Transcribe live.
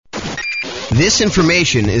This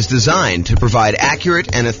information is designed to provide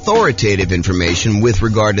accurate and authoritative information with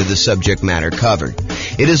regard to the subject matter covered.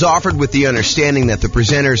 It is offered with the understanding that the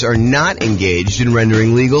presenters are not engaged in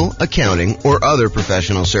rendering legal, accounting, or other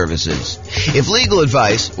professional services. If legal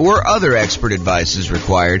advice or other expert advice is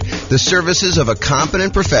required, the services of a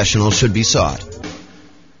competent professional should be sought.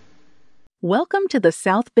 Welcome to the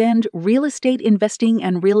South Bend Real Estate Investing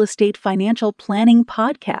and Real Estate Financial Planning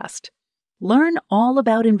Podcast. Learn all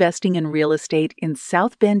about investing in real estate in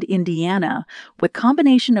South Bend, Indiana, with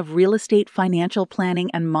combination of real estate financial planning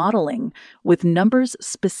and modeling with numbers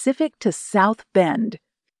specific to South Bend,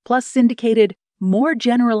 plus syndicated, more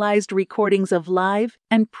generalized recordings of live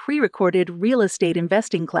and pre-recorded real estate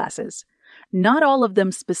investing classes, not all of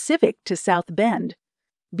them specific to South Bend.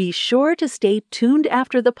 Be sure to stay tuned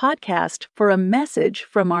after the podcast for a message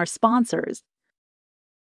from our sponsors.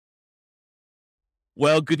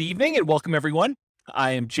 Well, good evening and welcome everyone.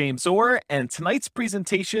 I am James Orr, and tonight's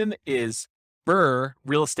presentation is BRRRR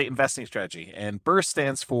Real Estate Investing Strategy. And BRRRR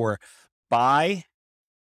stands for Buy,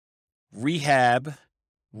 Rehab,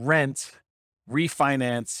 Rent,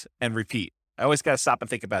 Refinance, and Repeat. I always got to stop and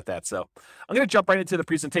think about that. So I'm going to jump right into the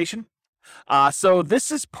presentation. So this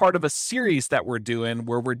is part of a series that we're doing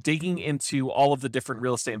where we're digging into all of the different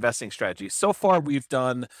real estate investing strategies. So far, we've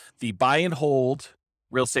done the buy and hold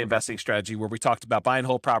real estate investing strategy, where we talked about buy and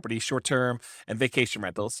hold property, short-term and vacation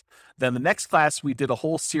rentals. Then the next class, we did a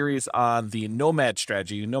whole series on the nomad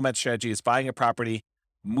strategy. Nomad strategy is buying a property,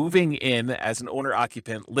 moving in as an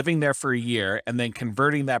owner-occupant, living there for a year, and then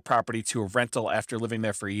converting that property to a rental after living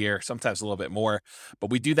there for a year, sometimes a little bit more. But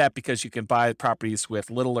we do that because you can buy properties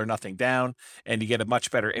with little or nothing down, and you get a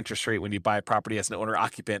much better interest rate when you buy a property as an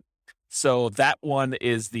owner-occupant. So that one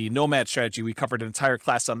is the nomad strategy. We covered an entire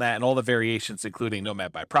class on that and all the variations, including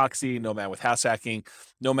nomad by proxy, nomad with house hacking,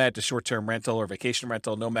 nomad to short-term rental or vacation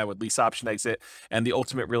rental, nomad with lease option exit, and the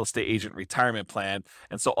ultimate real estate agent retirement plan.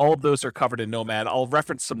 And so all of those are covered in nomad. I'll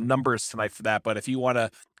reference some numbers tonight for that, but if you want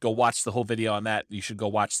to go watch the whole video on that, you should go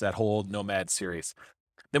watch that whole nomad series.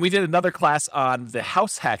 Then we did another class on the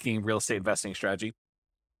house hacking real estate investing strategy.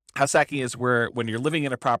 House hacking is where when you're living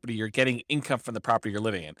in a property, you're getting income from the property you're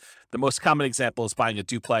living in. The most common example is buying a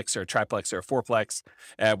duplex or a triplex or a fourplex,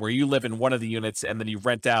 where you live in one of the units and then you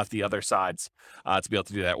rent out the other sides to be able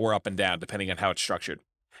to do that, or up and down, depending on how it's structured.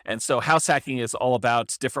 And so house hacking is all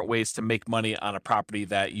about different ways to make money on a property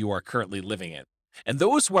that you are currently living in. And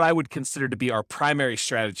those what I would consider to be our primary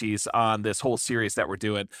strategies on this whole series that we're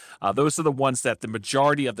doing. Those are the ones that the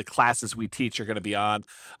majority of the classes we teach are going to be on,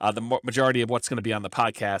 the majority of what's going to be on the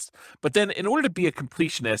podcast. But then in order to be a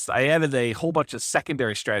completionist, I added a whole bunch of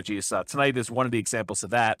secondary strategies. Tonight is one of the examples of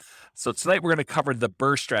that. So tonight we're going to cover the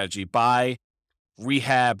BRRRR strategy: buy,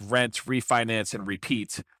 rehab, rent, refinance, and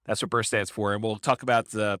repeat. That's what BRRRR stands for. And we'll talk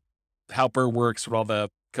about how BRRRR works, what all the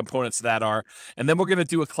components of that are. And then we're going to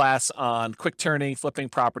do a class on quick turning, flipping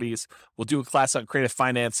properties. We'll do a class on creative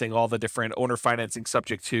financing, all the different owner financing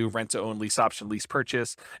subject to rent to own, lease option, lease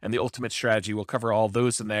purchase, and the ultimate strategy. We'll cover all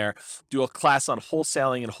those in there. Do a class on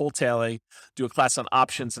wholesaling and wholetailing, do a class on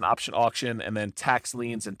options and option auction, and then tax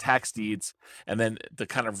liens and tax deeds. And then to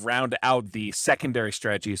kind of round out the secondary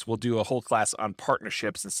strategies, we'll do a whole class on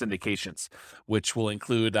partnerships and syndications, which will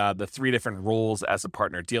include the three different roles as a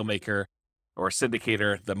partner: deal maker, or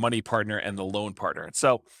syndicator, the money partner, and the loan partner.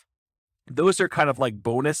 So those are kind of like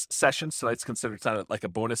bonus sessions. So it's considered kind of like a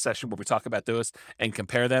bonus session where we talk about those and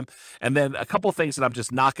compare them. And then a couple of things that I'm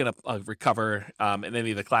just not going to recover in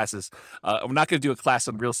any of the classes. I'm not going to do a class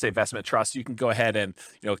on real estate investment trust. You can go ahead and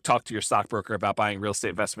talk to your stockbroker about buying real estate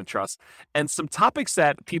investment trust. And some topics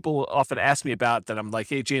that people often ask me about that I'm like,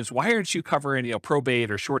 hey, James, why aren't you covering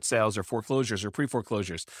probate or short sales or foreclosures or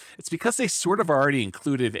pre-foreclosures? It's because they sort of are already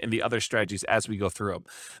included in the other strategies as we go through them.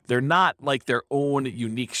 They're not like their own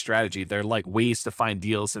unique strategy. They're like ways to find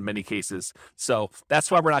deals in many cases. So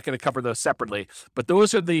that's why we're not going to cover those separately. But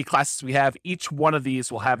those are the classes we have. Each one of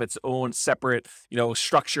these will have its own separate,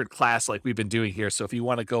 structured class like we've been doing here. So if you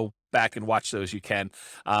want to go back and watch those, you can,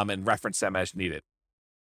 and reference them as needed.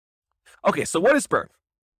 Okay, so what is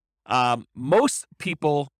BRRRR? Most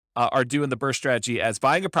people are doing the BRRRR strategy as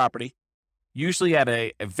buying a property, usually at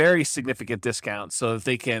a very significant discount, so that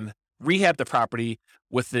they can rehab the property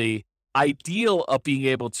with the ideal of being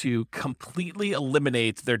able to completely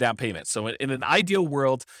eliminate their down payment. So in an ideal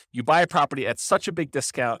world, you buy a property at such a big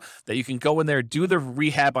discount that you can go in there, do the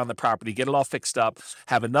rehab on the property, get it all fixed up,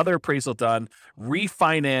 have another appraisal done,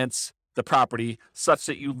 refinance the property such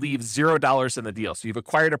that you leave $0 in the deal. So you've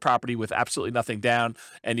acquired a property with absolutely nothing down,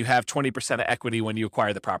 and you have 20% of equity when you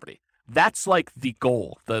acquire the property. That's like the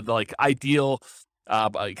goal, the like ideal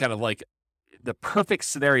kind of like the perfect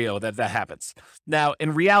scenario that happens. Now,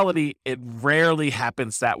 in reality, it rarely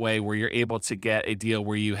happens that way where you're able to get a deal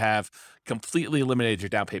where you have completely eliminated your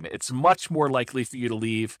down payment. It's much more likely for you to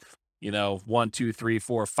leave, 1, 2, 3,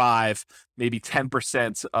 4, 5, maybe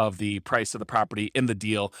 10% of the price of the property in the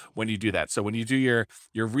deal when you do that. So when you do your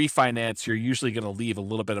refinance, you're usually going to leave a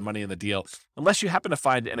little bit of money in the deal, unless you happen to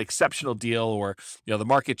find an exceptional deal, or the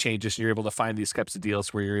market changes and you're able to find these types of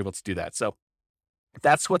deals where you're able to do that. So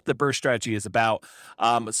that's what the BRRRR strategy is about.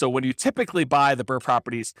 So when you typically buy the BRRRR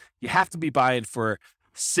properties, you have to be buying for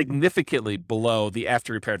significantly below the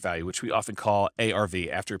after repaired value, which we often call ARV,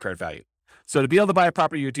 after repaired value. So to be able to buy a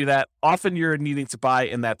property, you do that. Often you're needing to buy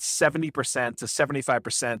in that 70% to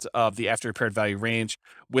 75% of the after repaired value range.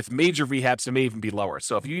 With major rehabs, it may even be lower.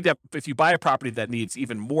 So if you buy a property that needs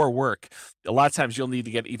even more work, a lot of times you'll need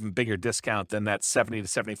to get even bigger discount than that 70 to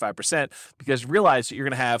 75%, because realize that you're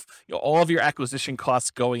going to have all of your acquisition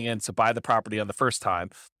costs going in to buy the property on the first time.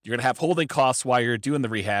 You're going to have holding costs while you're doing the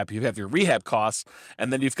rehab. You have your rehab costs,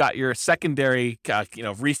 and then you've got your secondary,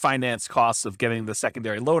 refinance costs of getting the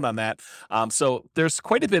secondary loan on that. So there's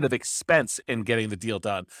quite a bit of expense in getting the deal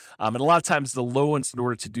done. And a lot of times the loans, in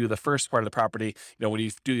order to do the first part of the property, when you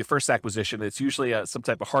do your first acquisition, it's usually some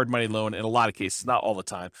type of hard money loan in a lot of cases, not all the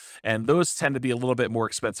time. And those tend to be a little bit more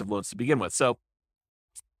expensive loans to begin with. So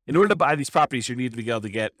in order to buy these properties, you need to be able to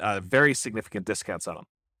get very significant discounts on them.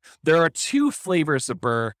 There are two flavors of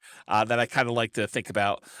BRRRR that I kind of like to think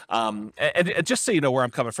about. And just so you know where I'm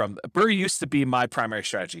coming from, BRRRR used to be my primary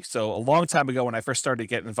strategy. So a long time ago, when I first started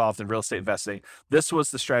getting involved in real estate investing, this was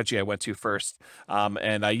the strategy I went to first.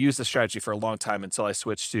 And I used the strategy for a long time until I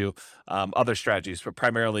switched to other strategies, but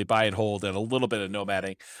primarily buy and hold and a little bit of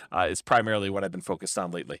nomading is primarily what I've been focused on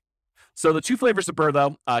lately. So the two flavors of BRRRR,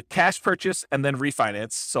 though, cash purchase and then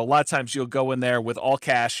refinance. So a lot of times you'll go in there with all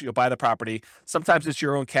cash, you'll buy the property. Sometimes it's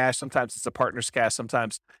your own cash, sometimes it's a partner's cash,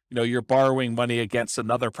 sometimes you're borrowing money against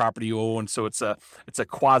another property you own. So it's a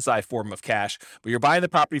quasi form of cash, but you're buying the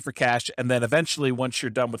property for cash, and then eventually, once you're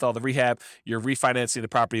done with all the rehab, you're refinancing the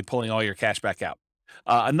property and pulling all your cash back out.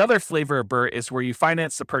 Another flavor of BRRRR is where you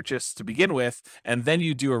finance the purchase to begin with, and then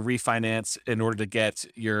you do a refinance in order to get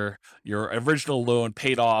your original loan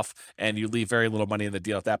paid off, and you leave very little money in the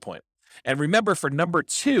deal at that point. And remember, for number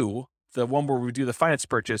two, the one where we do the finance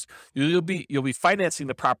purchase, you'll be financing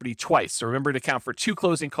the property twice. So remember to account for 2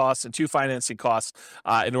 closing costs and 2 financing costs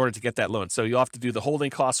in order to get that loan. So you'll have to do the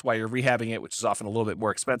holding costs while you're rehabbing it, which is often a little bit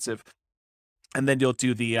more expensive. And then you'll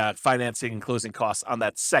do the financing and closing costs on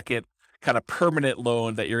that second kind of permanent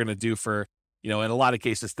loan that you're going to do for, in a lot of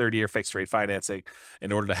cases, 30-year fixed rate financing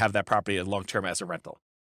in order to have that property long-term as a rental.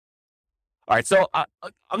 All right, so I'm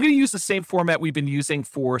going to use the same format we've been using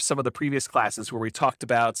for some of the previous classes where we talked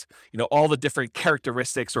about, all the different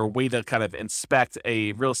characteristics or way to kind of inspect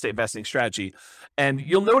a real estate investing strategy. And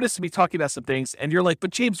you'll notice me talking about some things, and you're like,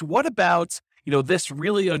 but James, what about this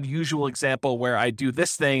really unusual example where I do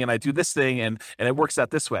this thing and I do this thing and it works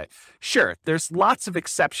out this way? Sure, there's lots of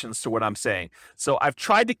exceptions to what I'm saying. So I've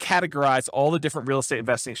tried to categorize all the different real estate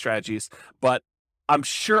investing strategies, but I'm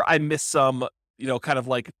sure I missed some, kind of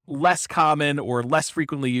like less common or less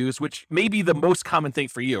frequently used, which may be the most common thing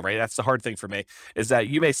for you, right? That's the hard thing for me, is that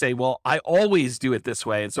you may say, well, I always do it this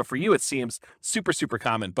way. And so for you, it seems super, super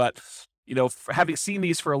common. But having seen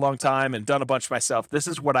these for a long time and done a bunch myself, this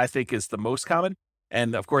is what I think is the most common.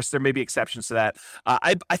 And of course, there may be exceptions to that.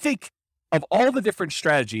 I think of all the different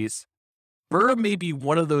strategies, BRRRR may be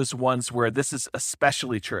one of those ones where this is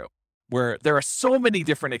especially true, where there are so many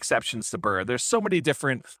different exceptions to BRRRR. There's so many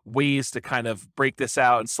different ways to kind of break this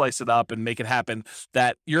out and slice it up and make it happen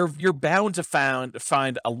that you're bound to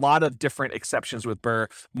find a lot of different exceptions with BRRRR,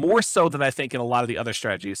 more so than I think in a lot of the other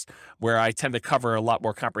strategies where I tend to cover a lot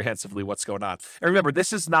more comprehensively what's going on. And remember,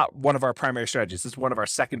 this is not one of our primary strategies. This is one of our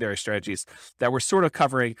secondary strategies that we're sort of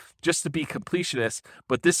covering just to be completionist,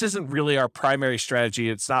 but this isn't really our primary strategy.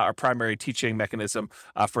 It's not our primary teaching mechanism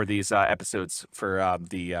for these episodes for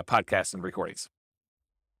the podcast and recordings.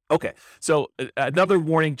 Okay, so another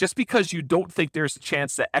warning, just because you don't think there's a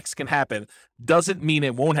chance that X can happen doesn't mean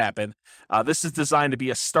it won't happen. This is designed to be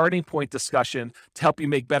a starting point discussion to help you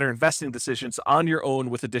make better investing decisions on your own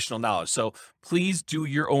with additional knowledge. So please do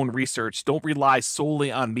your own research. Don't rely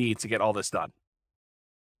solely on me to get all this done.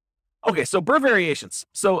 Okay, so BRRRR variations.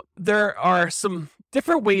 So there are some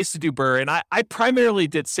different ways to do BRRRR, and I primarily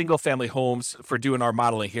did single-family homes for doing our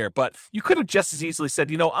modeling here, but you could have just as easily said,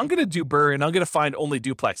 I'm going to do BRRRR, and I'm going to find only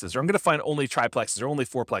duplexes, or I'm going to find only triplexes, or only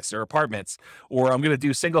fourplexes, or apartments, or I'm going to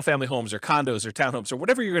do single-family homes, or condos, or townhomes, or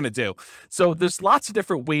whatever you're going to do. So there's lots of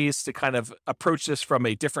different ways to kind of approach this from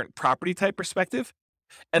a different property type perspective.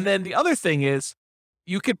 And then the other thing is,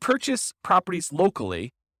 you could purchase properties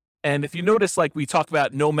locally. And if you notice, like we talk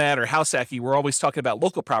about nomad or house hacking, we're always talking about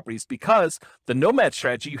local properties because the nomad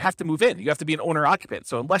strategy, you have to move in. You have to be an owner occupant.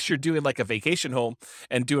 So unless you're doing like a vacation home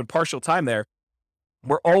and doing partial time there,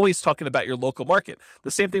 we're always talking about your local market.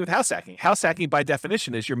 The same thing with house hacking. House hacking, by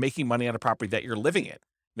definition, is you're making money on a property that you're living in.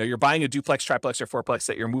 You're buying a duplex, triplex, or fourplex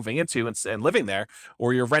that you're moving into and living there,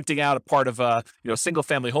 or you're renting out a part of a single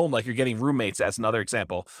family home, like you're getting roommates, as another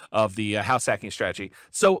example of the house hacking strategy.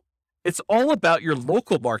 So it's all about your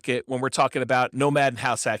local market when we're talking about nomad and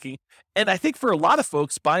house hacking. And I think for a lot of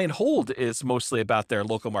folks, buy and hold is mostly about their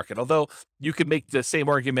local market. Although you could make the same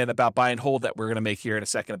argument about buy and hold that we're going to make here in a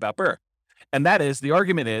second about BRRRR. And that is, the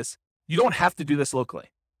argument is, you don't have to do this locally.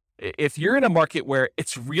 If you're in a market where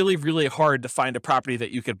it's really, really hard to find a property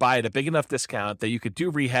that you could buy at a big enough discount that you could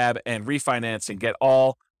do rehab and refinance and get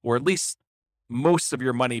all, or at least most of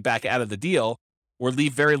your money back out of the deal, or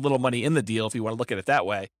leave very little money in the deal, if you want to look at it that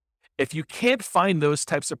way. If you can't find those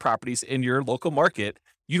types of properties in your local market,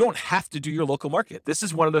 you don't have to do your local market. This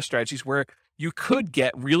is one of those strategies where you could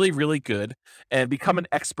get really, really good and become an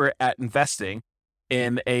expert at investing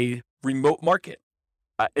in a remote market.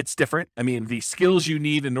 It's different. I mean, the skills you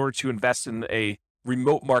need in order to invest in a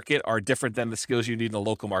remote market are different than the skills you need in a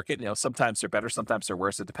local market. Sometimes they're better, sometimes they're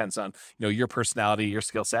worse. It depends on, your personality, your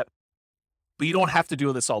skill set. But you don't have to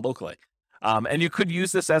do this all locally. And you could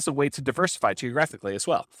use this as a way to diversify geographically as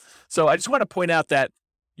well. So I just want to point out that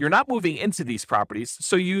you're not moving into these properties.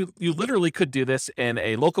 So you literally could do this in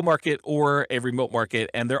a local market or a remote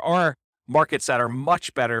market. And there are markets that are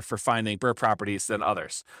much better for finding BRRRR properties than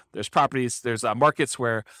others. There's markets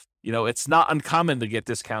where, it's not uncommon to get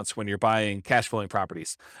discounts when you're buying cash flowing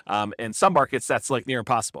properties. In some markets, that's like near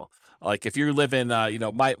impossible. Like if you live in,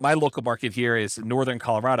 my local market here is northern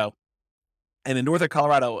Colorado. And in northern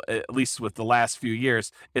Colorado, at least with the last few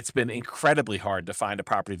years, it's been incredibly hard to find a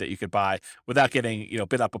property that you could buy without getting,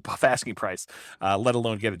 bid up above asking price, let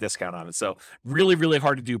alone get a discount on it. So really, really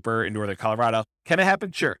hard to do BRRRR in northern Colorado. Can it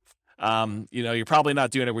happen? Sure. You're probably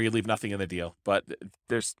not doing it where you leave nothing in the deal, but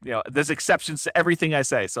there's exceptions to everything I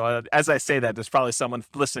say. So as I say that, there's probably someone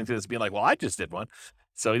listening to this being like, well, I just did one.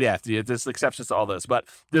 So yeah, there's exceptions to all those, but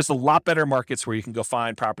there's a lot better markets where you can go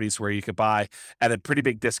find properties where you could buy at a pretty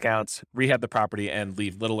big discount, rehab the property, and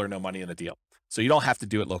leave little or no money in the deal. So you don't have to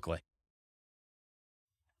do it locally.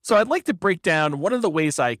 So I'd like to break down one of the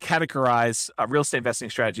ways I categorize real estate investing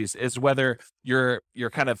strategies is whether you're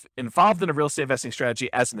kind of involved in a real estate investing strategy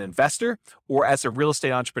as an investor or as a real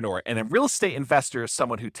estate entrepreneur. And a real estate investor is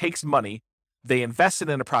someone who takes money, they invest it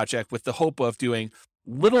in a project with the hope of doing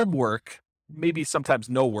little work, maybe sometimes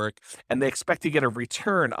no work, and they expect to get a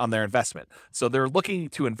return on their investment. So they're looking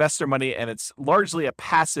to invest their money, and it's largely a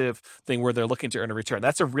passive thing where they're looking to earn a return.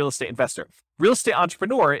 That's a real estate investor. Real estate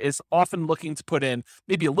entrepreneur is often looking to put in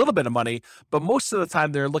maybe a little bit of money, but most of the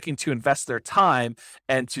time they're looking to invest their time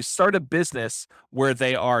and to start a business where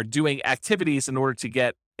they are doing activities in order to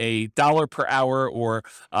get a dollar per hour or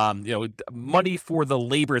money for the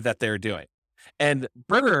labor that they're doing. And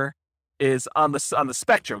BRRRR is on the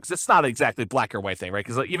spectrum, because it's not exactly black or white thing, right?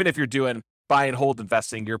 Because even if you're doing buy and hold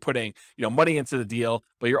investing, you're putting money into the deal,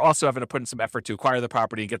 but you're also having to put in some effort to acquire the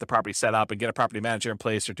property and get the property set up and get a property manager in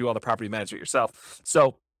place or do all the property management yourself.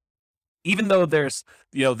 So even though there's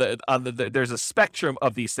there's a spectrum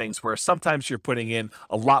of these things where sometimes you're putting in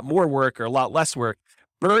a lot more work or a lot less work,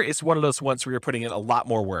 BRRRR is one of those ones where you're putting in a lot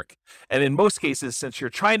more work. And in most cases, since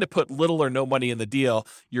you're trying to put little or no money in the deal,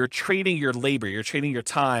 you're trading your labor, you're trading your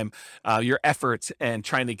time, your efforts, and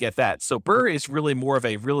trying to get that. So BRRRR is really more of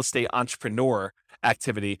a real estate entrepreneur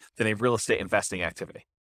activity than a real estate investing activity.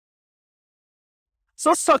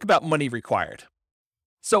 So let's talk about money required.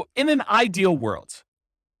 So in an ideal world,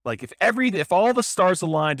 like if all the stars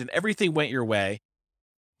aligned and everything went your way,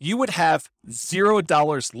 you would have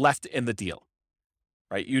 $0 left in the deal.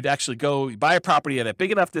 Right? You'd actually go buy a property at a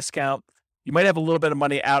big enough discount. You might have a little bit of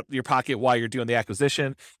money out of your pocket while you're doing the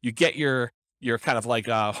acquisition. You get your kind of like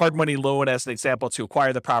a hard money loan, as an example, to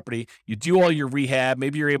acquire the property. You do all your rehab.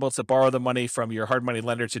 Maybe you're able to borrow the money from your hard money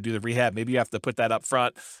lender to do the rehab. Maybe you have to put that up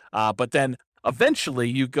front. But then eventually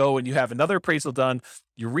you go and you have another appraisal done.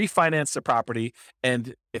 You refinance the property.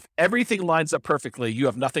 And if everything lines up perfectly, you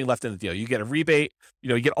have nothing left in the deal. You get a rebate.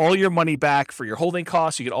 You get all your money back for your holding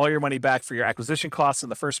costs. You get all your money back for your acquisition costs in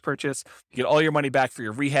the first purchase. You get all your money back for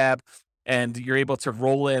your rehab. And you're able to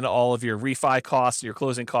roll in all of your refi costs, your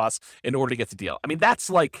closing costs in order to get the deal. I mean,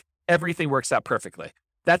 that's like everything works out perfectly.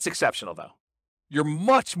 That's exceptional, though. You're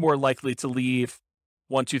much more likely to leave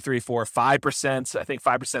 1, 2, 3, 4, 5%. I think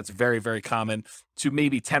 5% is very, very common, to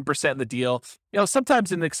maybe 10% in the deal.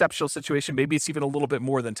 Sometimes in an exceptional situation, maybe it's even a little bit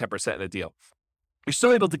more than 10% in a deal. You're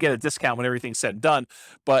still able to get a discount when everything's said and done,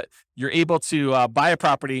 but you're able to buy a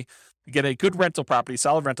property, get a good rental property,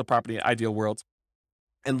 solid rental property in ideal world,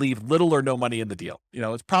 and leave little or no money in the deal.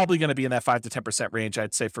 It's probably going to be in that 5 to 10% range,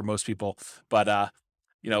 I'd say, for most people. But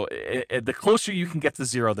the closer you can get to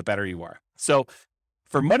zero, the better you are. So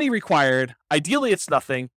for money required, ideally it's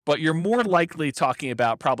nothing, but you're more likely talking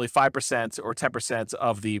about probably 5% or 10%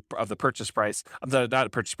 of the purchase price, not the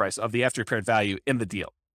purchase price, of the after repaired value in the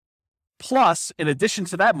deal. Plus, in addition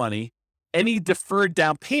to that money, any deferred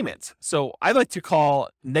down payment. So I like to call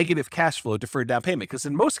negative cash flow deferred down payment, because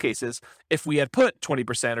in most cases, if we had put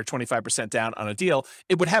 20% or 25% down on a deal,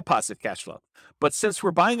 it would have positive cash flow. But since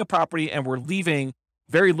we're buying a property and we're leaving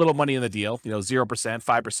very little money in the deal, 0%,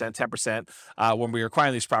 5%, 10%, when we're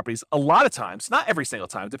acquiring these properties, a lot of times, not every single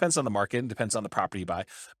time, depends on the market and depends on the property you buy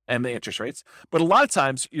and the interest rates, but a lot of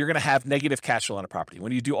times you're going to have negative cash flow on a property.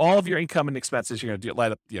 When you do all of your income and expenses, you're going to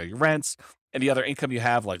light up your rents, any other income you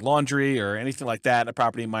have like laundry or anything like that in a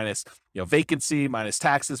property, minus vacancy, minus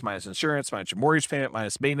taxes, minus insurance, minus your mortgage payment,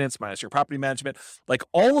 minus maintenance, minus your property management, like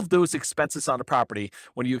all of those expenses on a property,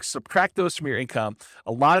 when you subtract those from your income,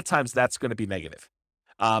 a lot of times that's going to be negative.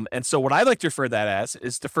 And so what I like to refer to that as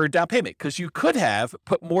is deferred down payment, because you could have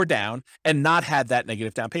put more down and not had that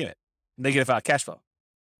negative down payment, negative cash flow.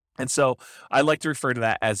 And so I like to refer to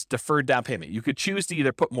that as deferred down payment. You could choose to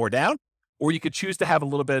either put more down, or you could choose to have a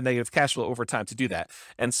little bit of negative cash flow over time to do that.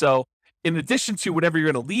 And so in addition to whatever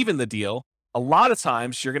you're going to leave in the deal, a lot of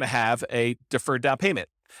times you're going to have a deferred down payment.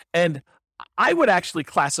 And I would actually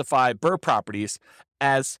classify BRRRR properties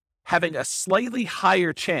as having a slightly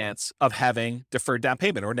higher chance of having deferred down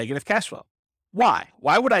payment or negative cash flow. Why?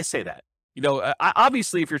 Why would I say that?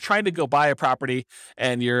 Obviously, if you're trying to go buy a property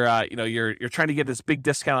and you're trying to get this big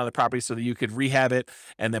discount on the property so that you could rehab it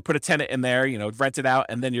and then put a tenant in there, rent it out,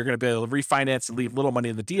 and then you're going to be able to refinance and leave little money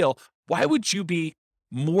in the deal, why would you be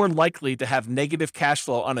more likely to have negative cash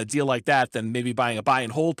flow on a deal like that than maybe buying a buy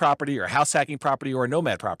and hold property or a house hacking property or a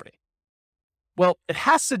nomad property? Well, it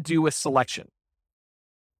has to do with selection.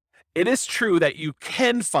 It is true that you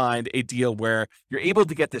can find a deal where you're able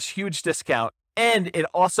to get this huge discount and it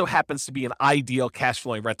also happens to be an ideal cash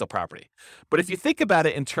flowing rental property. But if you think about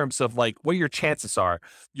it in terms of like what your chances are,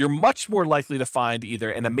 you're much more likely to find either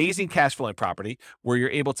an amazing cash flowing property where you're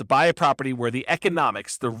able to buy a property where the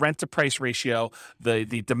economics, the rent to price ratio, the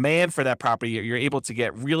demand for that property, you're able to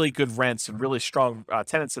get really good rents and really strong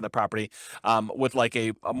tenants in the property, with like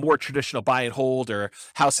a more traditional buy and hold or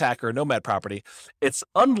house hack or nomad property. It's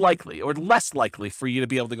unlikely or less likely for you to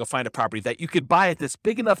be able to go find a property that you could buy at this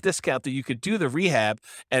big enough discount that you could do the rehab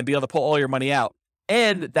and be able to pull all your money out.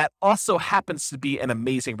 And that also happens to be an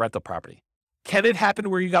amazing rental property. Can it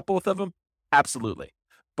happen where you got both of them? Absolutely.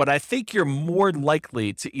 But I think you're more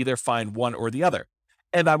likely to either find one or the other.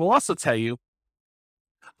 And I will also tell you,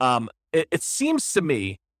 it seems to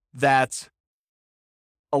me that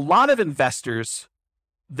a lot of investors,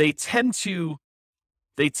 they tend to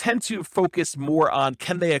focus more on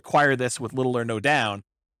can they acquire this with little or no down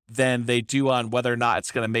than they do on whether or not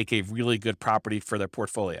it's going to make a really good property for their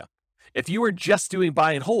portfolio. If you are just doing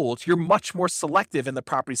buy and hold, you're much more selective in the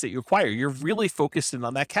properties that you acquire. You're really focused in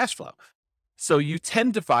on that cash flow. So you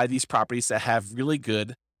tend to buy these properties that have really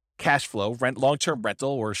good cash flow, long-term rental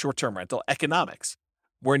or short-term rental economics.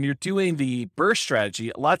 When you're doing the BRRRR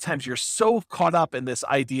strategy, a lot of times you're so caught up in this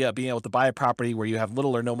idea of being able to buy a property where you have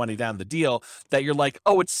little or no money down the deal that you're like,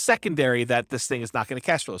 oh, it's secondary that this thing is not going to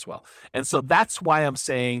cash flow as well. And so that's why I'm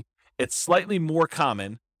saying it's slightly more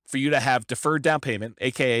common for you to have deferred down payment,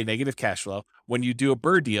 aka negative cash flow, when you do a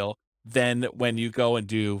BRRRR deal than when you go and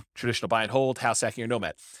do traditional buy and hold, house hacking, or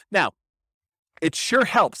nomad. Now, it sure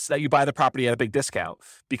helps that you buy the property at a big discount,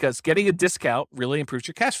 because getting a discount really improves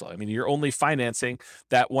your cash flow. I mean, you're only financing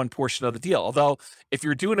that one portion of the deal. Although if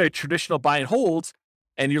you're doing a traditional buy and hold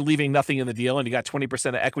and you're leaving nothing in the deal and you got 20%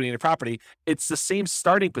 of equity in your property, it's the same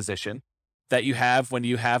starting position that you have when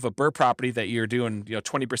you have a BRRRR property that you're doing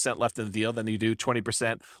 20% left in the deal, then you do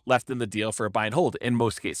 20% left in the deal for a buy and hold in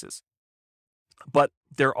most cases. But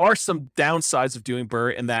there are some downsides of doing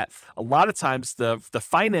BRRRR in that a lot of times the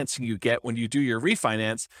financing you get when you do your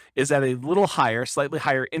refinance is at a little higher, slightly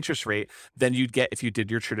higher interest rate than you'd get if you did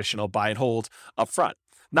your traditional buy and hold up front.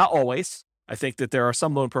 Not always. I think that there are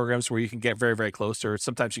some loan programs where you can get very, very close, or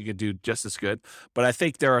sometimes you can do just as good. But I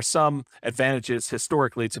think there are some advantages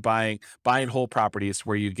historically to buying buy and hold properties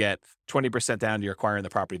where you get 20% down, you're acquiring the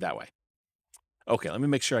property that way. Okay, let me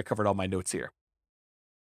make sure I covered all my notes here.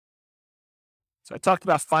 So I talked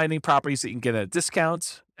about finding properties that you can get at a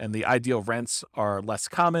discount, and the ideal rents are less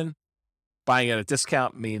common. Buying at a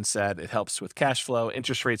discount means that it helps with cash flow.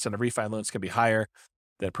 Interest rates on the refi loans can be higher.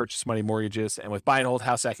 than purchase money mortgages. And with buy and hold,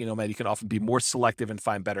 house hacking, nomad, you can often be more selective and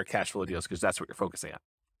find better cash flow deals because that's what you're focusing on.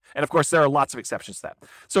 And of course, there are lots of exceptions to that.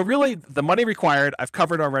 So really, the money required, I've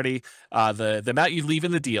covered already. The amount you leave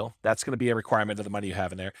in the deal, that's going to be a requirement of the money you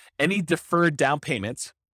have in there. Any deferred down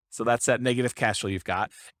payments, so that's that negative cash flow you've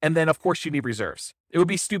got. And then, of course, you need reserves. It would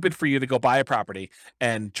be stupid for you to go buy a property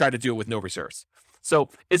and try to do it with no reserves. So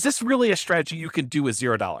is this really a strategy you can do with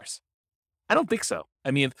 $0? I don't think so.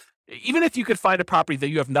 I mean, even if you could find a property that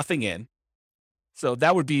you have nothing in, so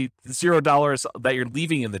that would be $0 that you're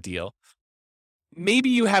leaving in the deal. Maybe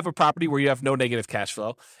you have a property where you have no negative cash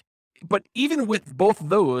flow, but even with both of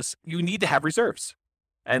those, you need to have reserves.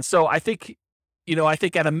 And so I think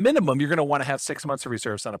at a minimum, you're going to want to have 6 months of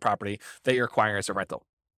reserves on a property that you're acquiring as a rental.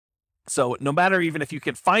 So no matter even if you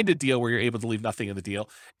can find a deal where you're able to leave nothing in the deal,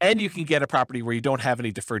 and you can get a property where you don't have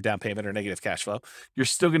any deferred down payment or negative cash flow, you're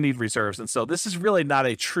still going to need reserves. And so this is really not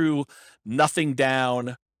a true nothing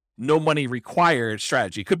down, no money required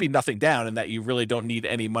strategy. It could be nothing down in that you really don't need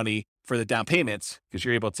any money for the down payments because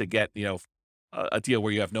you're able to get, a deal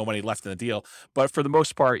where you have no money left in the deal. But for the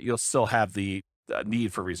most part, you'll still have the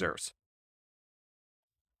need for reserves.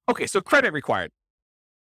 Okay, so credit required.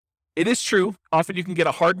 It is true. Often you can get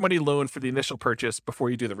a hard money loan for the initial purchase before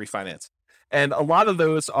you do the refinance. And a lot of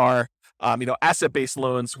those are, asset-based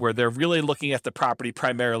loans where they're really looking at the property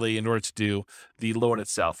primarily in order to do the loan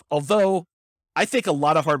itself. Although I think a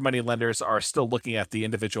lot of hard money lenders are still looking at the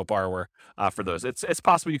individual borrower for those. It's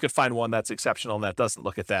possible you could find one that's exceptional and that doesn't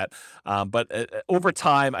look at that. But over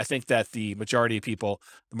time, I think that the majority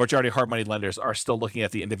of hard money lenders are still looking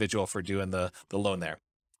at the individual for doing the loan there.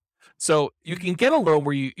 So you can get a loan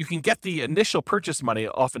where you can get the initial purchase money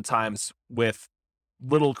oftentimes with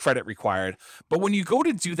little credit required. But when you go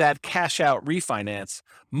to do that cash out refinance,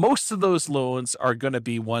 most of those loans are going to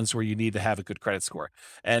be ones where you need to have a good credit score.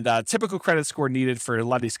 And typical credit score needed for a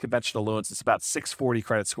lot of these conventional loans is about 640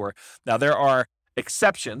 credit score. Now, there are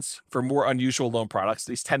exceptions for more unusual loan products.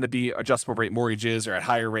 These tend to be adjustable rate mortgages or at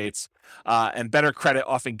higher rates, and better credit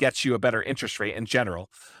often gets you a better interest rate in general.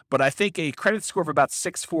 But I think a credit score of about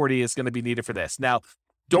 640 is going to be needed for this. Now,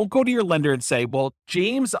 don't go to your lender and say, well,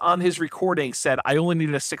 James on his recording said I only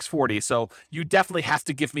needed a 640, so you definitely have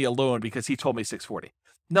to give me a loan because he told me 640.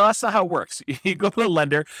 No, that's not how it works. You go to the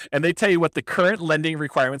lender and they tell you what the current lending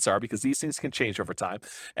requirements are because these things can change over time.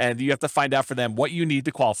 And you have to find out for them what you need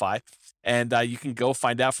to qualify. And you can go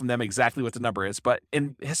find out from them exactly what the number is. But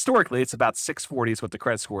historically, it's about 640 is what the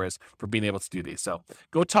credit score is for being able to do these. So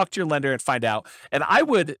go talk to your lender and find out. And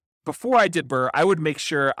before I did BRRRR, I would make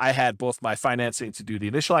sure I had both my financing to do the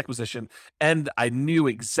initial acquisition and I knew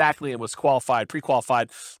exactly and was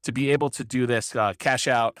pre-qualified to be able to do this cash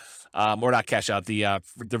out, or not cash out, the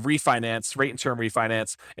refinance, rate and term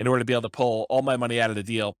refinance in order to be able to pull all my money out of the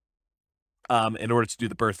deal in order to do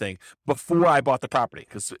the BRRRR thing before I bought the property.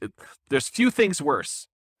 Because there's few things worse.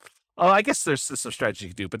 I guess there's some strategy you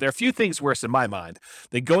can do, but there are a few things worse in my mind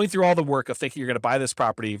than going through all the work of thinking you're going to buy this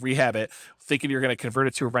property, rehab it, thinking you're going to convert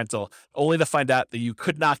it to a rental, only to find out that you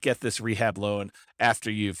could not get this rehab loan after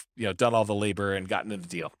you've done all the labor and gotten in the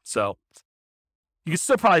deal. So you can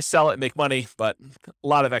still probably sell it and make money, but a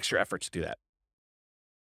lot of extra effort to do that.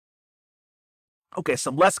 Okay,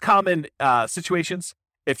 some less common situations.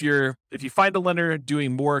 If you find a lender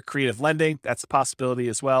doing more creative lending, that's a possibility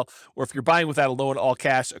as well. Or if you're buying without a loan, all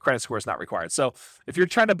cash, a credit score is not required. So if you're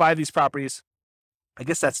trying to buy these properties, I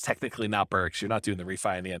guess that's technically not BRRRR because you're not doing the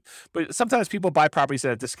refi in the end. But sometimes people buy properties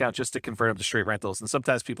at a discount just to convert them to straight rentals. And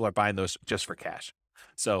sometimes people are buying those just for cash.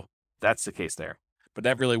 So that's the case there. But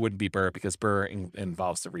that really wouldn't be BRRRR because BRRRR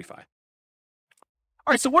involves the refi.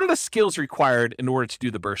 All right, so what are the skills required in order to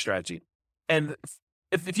do the BRRRR strategy? And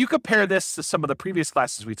if you compare this to some of the previous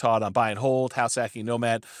classes we taught on buy and hold, house hacking,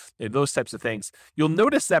 nomad, those types of things, you'll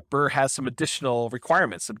notice that BRRRR has some additional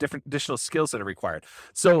requirements, some different additional skills that are required.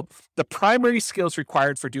 So the primary skills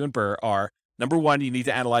required for doing BRRRR are, number one, you need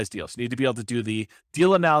to analyze deals. You need to be able to do the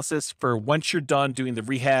deal analysis for once you're done doing the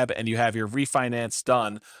rehab and you have your refinance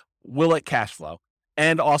done, will it cash flow?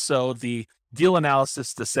 And also the deal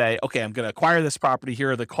analysis to say, okay, I'm going to acquire this property.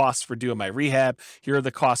 Here are the costs for doing my rehab. Here are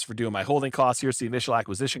the costs for doing my holding costs. Here's the initial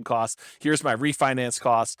acquisition costs. Here's my refinance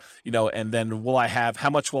costs, and then how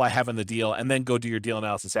much will I have in the deal? And then go do your deal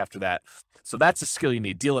analysis after that. So that's a skill you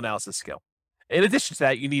need, deal analysis skill. In addition to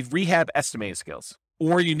that, you need rehab estimating skills,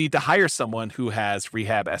 or you need to hire someone who has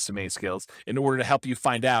rehab estimating skills in order to help you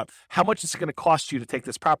find out how much it's going to cost you to take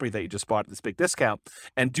this property that you just bought at this big discount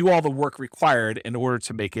and do all the work required in order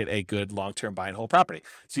to make it a good long-term buy and hold property.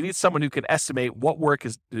 So you need someone who can estimate what work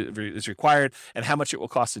is required and how much it will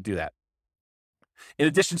cost to do that. In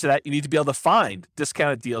addition to that, you need to be able to find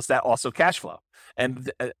discounted deals that also cash flow.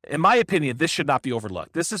 And in my opinion, this should not be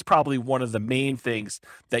overlooked. This is probably one of the main things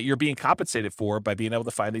that you're being compensated for by being able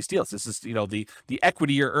to find these deals. This is, the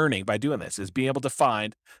equity you're earning by doing this is being able to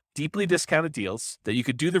find deeply discounted deals that you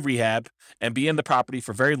could do the rehab and be in the property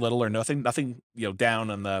for very little or nothing, down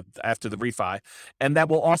on after the refi, and that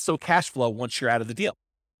will also cash flow once you're out of the deal.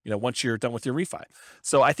 Once you're done with your refi.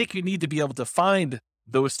 So I think you need to be able to find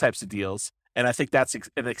those types of deals, and I think that's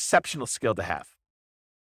an exceptional skill to have.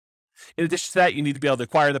 In addition to that, you need to be able to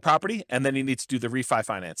acquire the property, and then you need to do the refi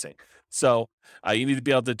financing. So you need to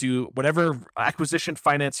be able to do whatever acquisition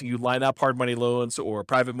financing you line up, hard money loans or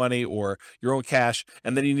private money or your own cash,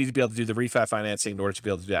 and then you need to be able to do the refi financing in order to be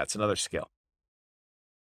able to do that. It's another skill.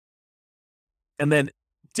 And then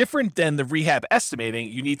different than the rehab estimating,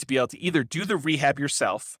 you need to be able to either do the rehab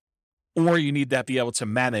yourself or you need to be able to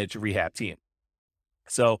manage a rehab team.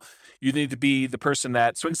 So you need to be the person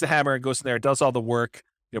that swings the hammer and goes in there, does all the work,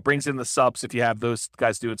 brings in the subs if you have those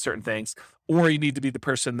guys doing certain things, or you need to be the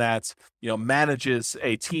person that, manages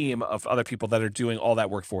a team of other people that are doing all that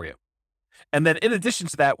work for you. And then in addition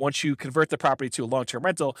to that, once you convert the property to a long-term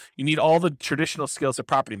rental, you need all the traditional skills of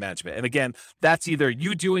property management. And again, that's either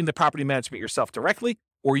you doing the property management yourself directly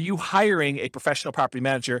or you hiring a professional property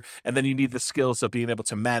manager, and then you need the skills of being able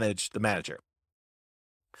to manage the manager.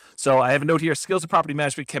 So I have a note here, skills of property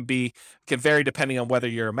management can vary depending on whether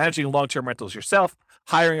you're managing long-term rentals yourself,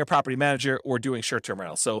 hiring a property manager, or doing short-term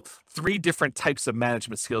rentals. So 3 different types of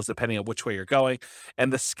management skills depending on which way you're going.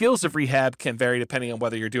 And the skills of rehab can vary depending on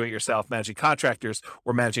whether you're doing it yourself, managing contractors,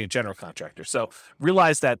 or managing a general contractor. So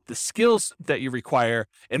realize that the skills that you require,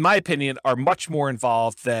 in my opinion, are much more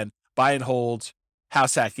involved than buy and hold,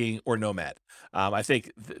 house hacking, or nomad. I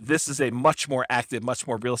think this is a much more active, much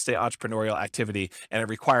more real estate entrepreneurial activity, and it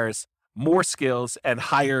requires more skills and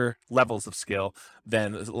higher levels of skill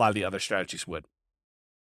than a lot of the other strategies would.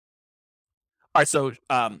 All right, so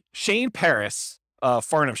Shane Paris of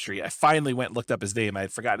Farnham Street, I finally went and looked up his name. I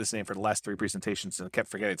had forgotten his name for the last 3 presentations and kept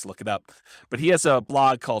forgetting to look it up. But he has a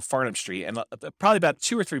blog called Farnham Street, and probably about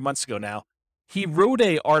 2 or 3 months ago now, he wrote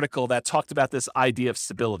an article that talked about this idea of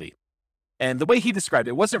stability. And the way he described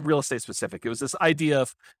it wasn't real estate specific. It was this idea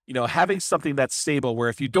of, having something that's stable where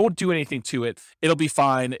if you don't do anything to it, it'll be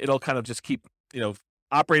fine. It'll kind of just keep,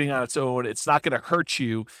 operating on its own. It's not going to hurt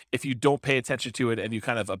you if you don't pay attention to it and you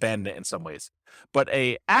kind of abandon it in some ways. But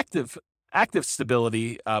a active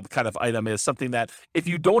stability kind of item is something that if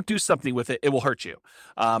you don't do something with it, it will hurt you.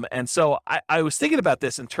 And so I was thinking about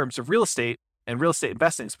this in terms of real estate and real estate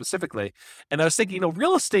investing specifically. And I was thinking,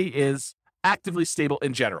 real estate is actively stable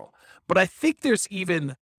in general. But I think there's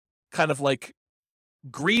even kind of like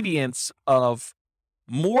gradients of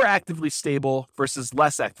more actively stable versus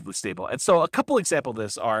less actively stable. And so a couple examples of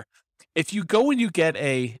this are, if you go and you get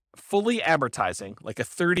a fully amortizing, like a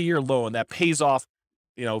 30-year loan that pays off,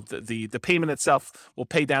 the payment itself will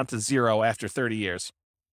pay down to 0 after 30 years.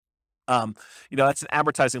 That's an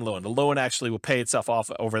amortizing loan. The loan actually will pay itself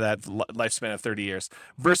off over that lifespan of 30 years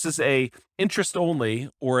versus a interest only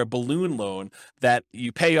or a balloon loan that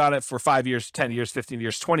you pay on it for 5 years, 10 years, 15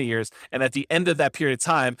 years, 20 years. And at the end of that period of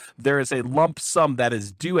time, there is a lump sum that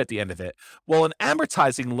is due at the end of it. Well, an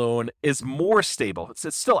amortizing loan is more stable.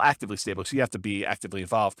 It's still actively stable, so you have to be actively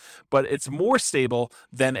involved, but it's more stable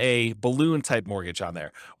than a balloon type mortgage on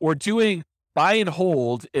there. Or doing buy and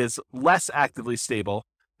hold is less actively stable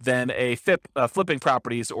than a flipping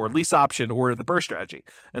properties or lease option or the BRRRR strategy.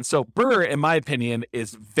 And so BRRRR, in my opinion,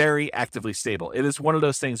 is very actively stable. It is one of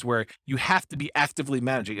those things where you have to be actively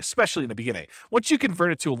managing, especially in the beginning. Once you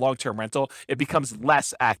convert it to a long-term rental, it becomes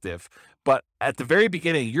less active. But at the very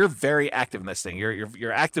beginning, you're very active in this thing.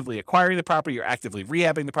 You're actively acquiring the property, you're actively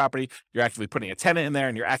rehabbing the property, you're actively putting a tenant in there,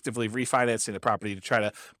 and you're actively refinancing the property to try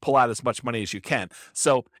to pull out as much money as you can.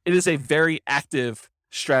 So it is a very active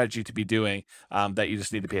strategy to be doing that you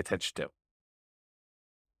just need to pay attention to.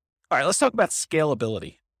 All right, let's talk about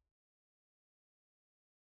scalability.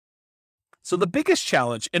 So the biggest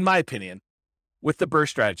challenge, in my opinion, with the BRRRR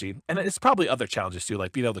strategy, and it's probably other challenges too,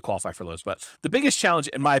 like being able to qualify for loans, but the biggest challenge,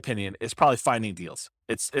 in my opinion, is probably finding deals.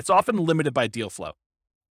 It's often limited by deal flow.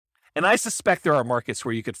 And I suspect there are markets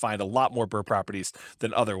where you could find a lot more BRRRR properties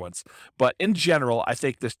than other ones. But in general, I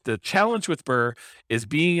think the challenge with BRRRR is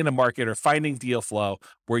being in a market or finding deal flow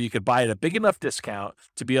where you could buy at a big enough discount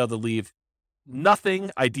to be able to leave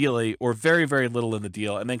nothing, ideally, or very, very little in the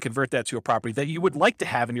deal, and then convert that to a property that you would like to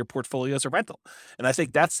have in your portfolio as a rental. And I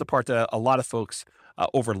think that's the part that a lot of folks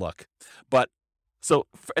overlook. But So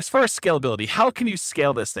as far as scalability, how can you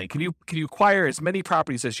scale this thing? Can you acquire as many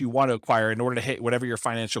properties as you want to acquire in order to hit whatever your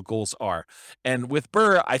financial goals are? And with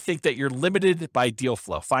BRRRR, I think that you're limited by deal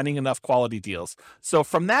flow, finding enough quality deals. So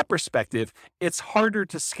from that perspective, it's harder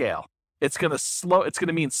to scale. It's going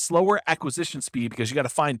to mean slower acquisition speed because you got to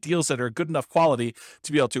find deals that are good enough quality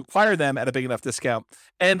to be able to acquire them at a big enough discount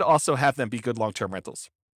and also have them be good long-term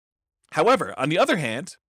rentals. However, on the other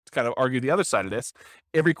hand, to kind of argue the other side of this,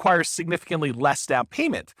 it requires significantly less down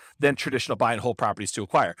payment than traditional buy and hold properties to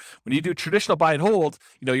acquire. When you do traditional buy and hold,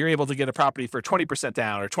 you're able to get a property for 20%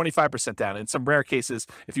 down or 25% down. In some rare cases,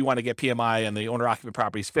 if you want to get PMI and the owner occupant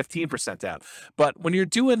properties, 15% down. But when you're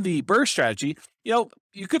doing the BRRRR strategy,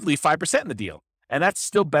 you could leave 5% in the deal. And that's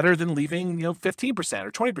still better than leaving, 15%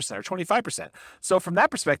 or 20% or 25%. So from that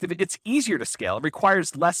perspective, it's easier to scale. It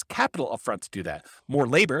requires less capital upfront to do that. More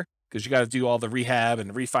labor, because you got to do all the rehab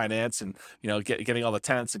and refinance and, getting all the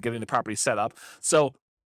tenants and getting the property set up. So,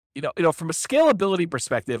 from a scalability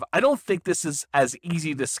perspective, I don't think this is as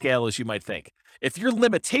easy to scale as you might think. If your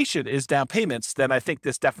limitation is down payments, then I think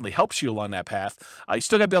this definitely helps you along that path. You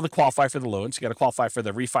still got to be able to qualify for the loans. You got to qualify for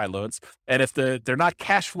the refi loans. And if they're not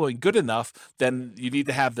cash flowing good enough, then you need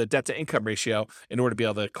to have the debt to income ratio in order to be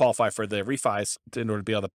able to qualify for the refis, in order to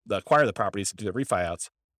be able to acquire the properties and do the refi outs.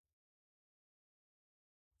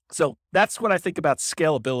 So that's what I think about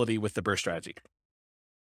scalability with the BRRRR strategy.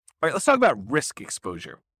 All right, let's talk about risk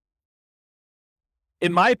exposure.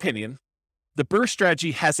 In my opinion, the BRRRR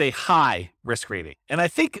strategy has a high risk rating. And I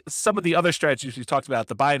think some of the other strategies we talked about,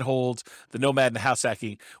 the buy and hold, the nomad and the house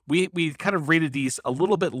hacking, we kind of rated these a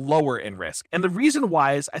little bit lower in risk. And the reason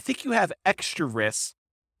why is I think you have extra risks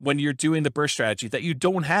when you're doing the BRRRR strategy that you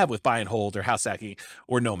don't have with buy and hold or house hacking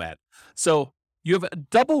or nomad. So you have a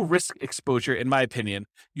double risk exposure, in my opinion.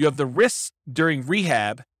 You have the risks during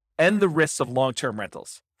rehab and the risks of long-term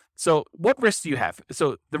rentals. So what risks do you have?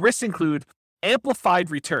 So the risks include amplified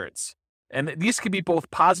returns, and these can be both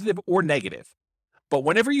positive or negative. But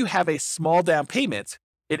whenever you have a small down payment,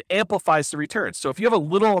 it amplifies the returns. So if you have a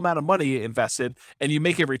little amount of money invested and you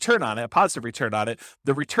make a return on it, a positive return on it,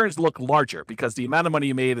 the returns look larger because the amount of money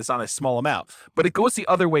you made is on a small amount. But it goes the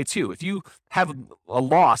other way too. If you have a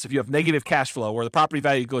loss, if you have negative cash flow or the property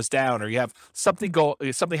value goes down or you have something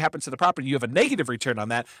happens to the property, you have a negative return on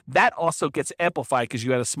that, that also gets amplified because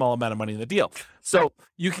you had a small amount of money in the deal. So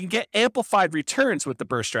you can get amplified returns with the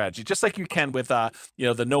BRRRR strategy, just like you can with the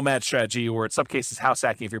nomad strategy, or in some cases house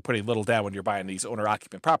hacking if you're putting little down when you're buying these owner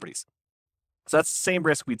occupant properties. So that's the same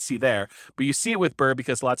risk we'd see there, but you see it with BRRRR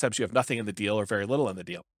because a lot of times you have nothing in the deal or very little in the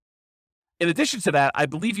deal. In addition to that, I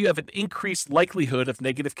believe you have an increased likelihood of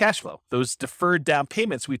negative cash flow, those deferred down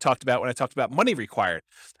payments we talked about when I talked about money required.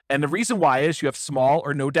 And the reason why is you have small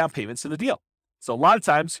or no down payments in the deal. So a lot of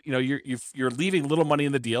times, you're leaving little money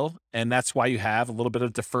in the deal, and that's why you have a little bit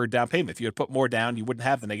of deferred down payment. If you had put more down, you wouldn't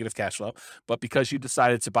have the negative cash flow. But because you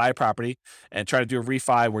decided to buy a property and try to do a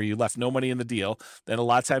refi where you left no money in the deal, then a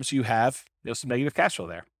lot of times you have some negative cash flow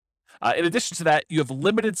there. In addition to that, you have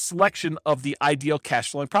limited selection of the ideal cash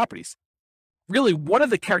flowing properties. Really, one of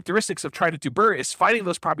the characteristics of trying to do BRRRR is finding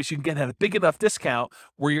those properties you can get at a big enough discount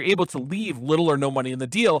where you're able to leave little or no money in the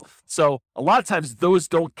deal. So a lot of times those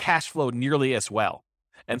don't cash flow nearly as well.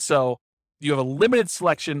 And so you have a limited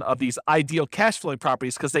selection of these ideal cash flowing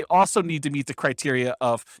properties because they also need to meet the criteria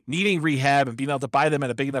of needing rehab and being able to buy them at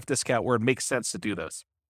a big enough discount where it makes sense to do those.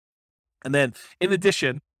 And then in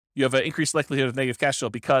addition, you have an increased likelihood of negative cash flow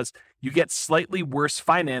because you get slightly worse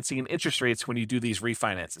financing and interest rates when you do these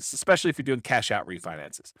refinances, especially if you're doing cash out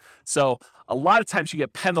refinances. So a lot of times you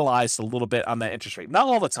get penalized a little bit on that interest rate. Not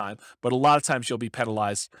all the time, but a lot of times you'll be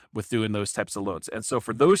penalized with doing those types of loans. And so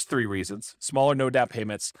for those three reasons, smaller no down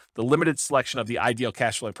payments, the limited selection of the ideal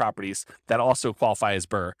cash flowing properties that also qualify as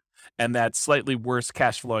BRRRR, and that slightly worse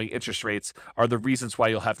cash flowing interest rates are the reasons why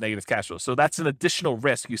you'll have negative cash flow. So that's an additional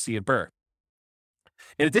risk you see in BRRRR.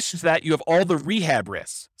 In addition to that, you have all the rehab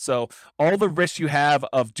risks. So all the risks you have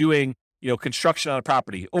of doing construction on a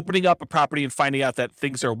property, opening up a property and finding out that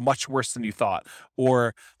things are much worse than you thought,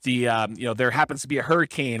 or there happens to be a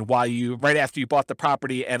hurricane right after you bought the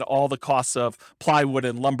property and all the costs of plywood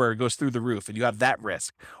and lumber goes through the roof and you have that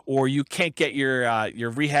risk, or you can't get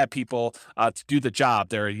your rehab people to do the job.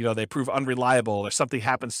 They prove unreliable or something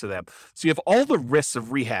happens to them. So you have all the risks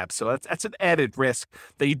of rehab. So that's an added risk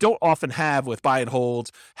that you don't often have with buy and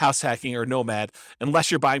hold, house hacking, or nomad,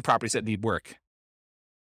 unless you're buying properties that need work.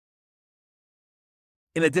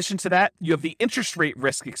 In addition to that, you have the interest rate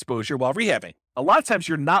risk exposure while rehabbing. A lot of times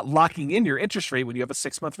you're not locking in your interest rate when you have a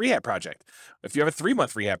 6-month rehab project. If you have a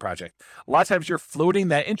 3-month rehab project, a lot of times you're floating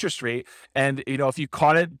that interest rate. And, if you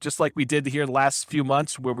caught it, just like we did here the last few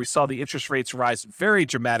months where we saw the interest rates rise very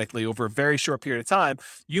dramatically over a very short period of time,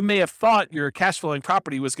 you may have thought your cash flowing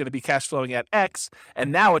property was going to be cash flowing at X.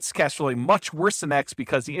 And now it's cash flowing much worse than X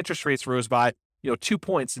because the interest rates rose by, 2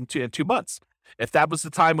 points in 2 months. If that was the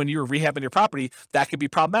time when you were rehabbing your property, that could be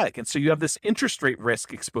problematic. And so you have this interest rate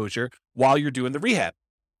risk exposure while you're doing the rehab.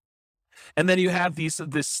 And then you have the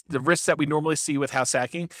risks that we normally see with house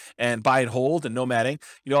hacking and buy and hold and nomading,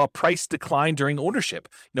 a price decline during ownership.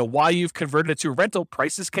 While you've converted it to a rental,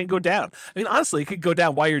 prices can go down. I mean, honestly, it could go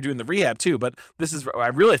down while you're doing the rehab too, but I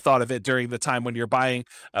really thought of it during the time when you're buying,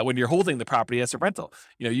 when you're holding the property as a rental.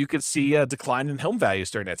 You could see a decline in home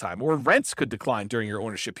values during that time, or rents could decline during your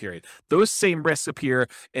ownership period. Those same risks appear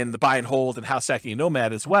in the buy and hold and house hacking and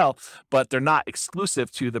nomad as well, but they're not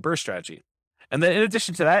exclusive to the BRRRR strategy. And then in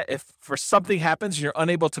addition to that, if for something happens and you're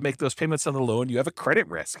unable to make those payments on the loan, you have a credit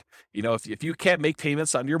risk. If you can't make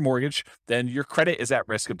payments on your mortgage, then your credit is at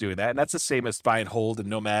risk of doing that. And that's the same as buy and hold and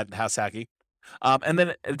nomad and house hacking. And then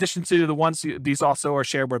in addition to the ones, these also are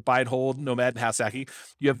shared with buy and hold, nomad, and house hacking.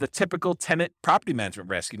 You have the typical tenant property management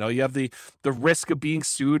risk. You have the risk of being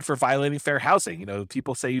sued for violating fair housing.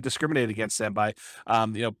 People say you discriminate against them by,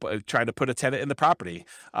 trying to put a tenant in the property,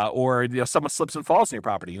 or someone slips and falls in your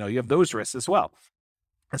property. You have those risks as well.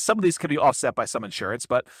 And some of these can be offset by some insurance,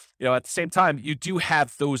 but at the same time, you do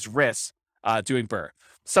have those risks doing BRRRR.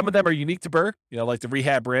 Some of them are unique to BRRRR, like the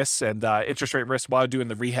rehab risks and interest rate risks while doing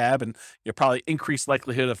the rehab, and probably increased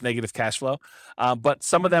likelihood of negative cash flow. But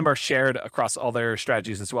some of them are shared across all their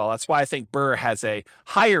strategies as well. That's why I think BRRRR has a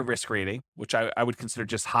higher risk rating, which I would consider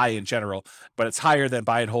just high in general, but it's higher than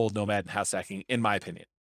buy and hold, nomad, and house hacking, in my opinion.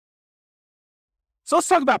 So let's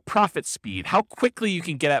talk about profit speed, how quickly you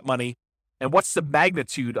can get at money, and what's the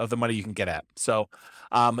magnitude of the money you can get at. So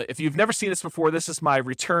if you've never seen this before, this is my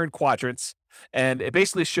return quadrants. And it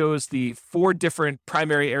basically shows the 4 different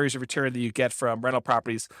primary areas of return that you get from rental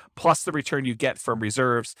properties, plus the return you get from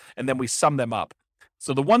reserves, and then we sum them up.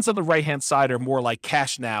 So the ones on the right-hand side are more like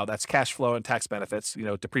cash now. That's cash flow and tax benefits,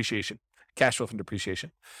 depreciation, cash flow from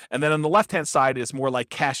depreciation. And then on the left-hand side is more like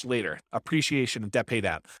cash later, appreciation and debt pay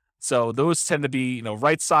down. So those tend to be,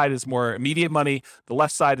 right side is more immediate money. The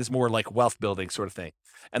left side is more like wealth building sort of thing.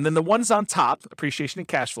 And then the ones on top, appreciation and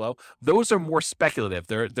cash flow, those are more speculative.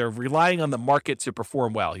 They're relying on the market to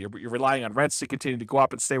perform well. You're relying on rents to continue to go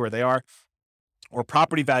up and stay where they are, or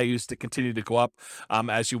property values to continue to go up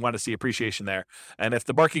as you want to see appreciation there. And if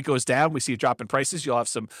the market goes down, we see a drop in prices, you'll have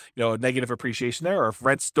some negative appreciation there. Or if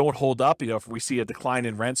rents don't hold up, if we see a decline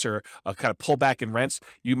in rents or a kind of pullback in rents,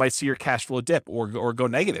 you might see your cash flow dip or go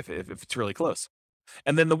negative if it's really close.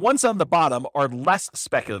 And then the ones on the bottom are less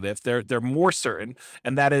speculative. They're more certain,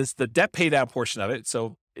 and that is the debt pay down portion of it.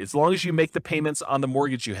 So as long as you make the payments on the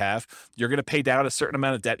mortgage you have, you're going to pay down a certain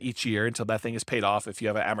amount of debt each year until that thing is paid off if you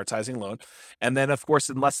have an amortizing loan. And then, of course,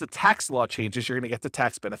 unless the tax law changes, you're going to get the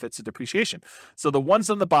tax benefits of depreciation. So the ones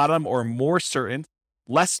on the bottom are more certain,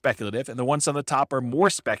 less speculative, and the ones on the top are more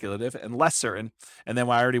speculative and less certain. And then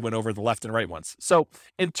I already went over the left and right ones. So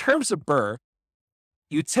in terms of BRRRR,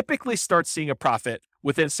 you typically start seeing a profit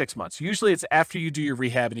within 6 months. Usually it's after you do your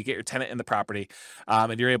rehab and you get your tenant in the property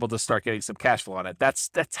and you're able to start getting some cash flow on it. That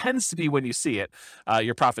tends to be when you see it,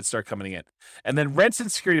 your profits start coming in. And then rents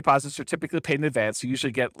and security deposits are typically paid in advance. So you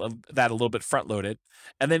usually get that a little bit front loaded.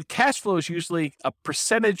 And then cash flow is usually a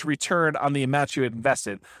percentage return on the amount you had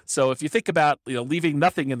invested. So if you think about, leaving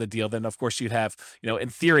nothing in the deal, then of course you'd have, in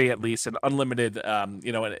theory at least, an unlimited, an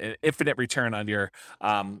infinite return on your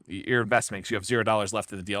investments. You have $0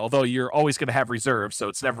 left in the deal, although you're always going to have reserves. So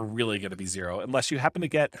it's never really going to be zero unless you happen to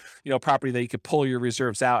get, a property that you could pull your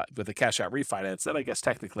reserves out with a cash out refinance. Then I guess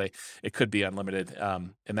technically it could be unlimited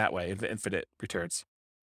in that way, infinite returns.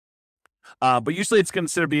 But usually it's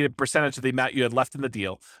considered to be a percentage of the amount you had left in the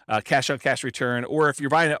deal, cash on cash return, or if you're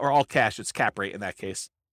buying it or all cash, it's cap rate in that case.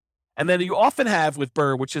 And then you often have with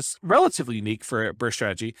BRRRR, which is relatively unique for a BRRRR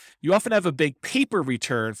strategy, you often have a big paper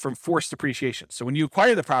return from forced appreciation. So when you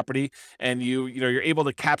acquire the property and you're able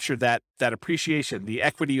to capture that appreciation, the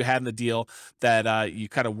equity you had in the deal that you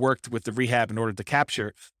kind of worked with the rehab in order to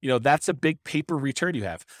capture, that's a big paper return you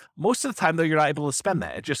have. Most of the time, though, you're not able to spend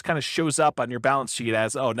that. It just kind of shows up on your balance sheet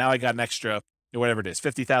as, oh, now I got an extra, whatever it is,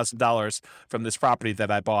 $50,000 from this property that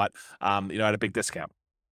I bought, at a big discount.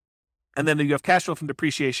 And then you have cash flow from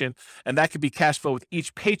depreciation, and that could be cash flow with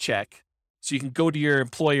each paycheck So you can go to your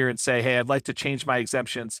employer and say, hey, I'd like to change my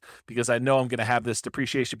exemptions because I know I'm going to have this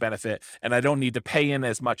depreciation benefit and I don't need to pay in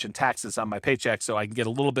as much in taxes on my paycheck, so I can get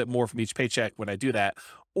a little bit more from each paycheck when I do that.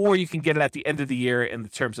 Or you can get it at the end of the year in the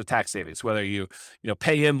terms of tax savings, whether you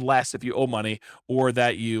pay in less if you owe money, or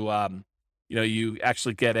that you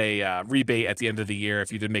actually get a rebate at the end of the year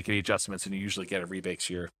if you didn't make any adjustments, and you usually get a rebate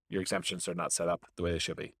because your exemptions are not set up the way they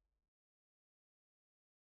should be.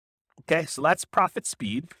 Okay, so that's profit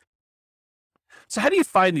speed. So how do you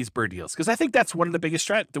find these BRRRR deals? Because I think that's one of the biggest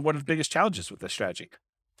challenges with this strategy.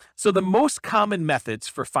 So the most common methods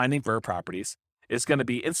for finding BRRRR properties is going to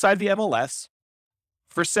be inside the MLS,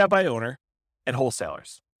 for sale by owner, and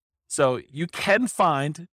wholesalers. So you can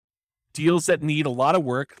find deals that need a lot of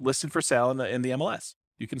work listed for sale in the MLS.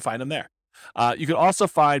 You can find them there. You can also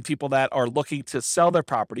find people that are looking to sell their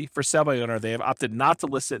property for sale by owner. They have opted not to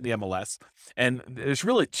list it in the MLS. And there's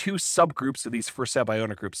really two subgroups of these for sale by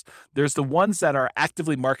owner groups. There's the ones that are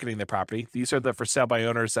actively marketing their property. These are the for sale by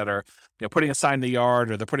owners that are putting a sign in the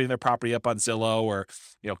yard, or they're putting their property up on Zillow or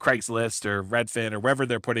Craigslist or Redfin or wherever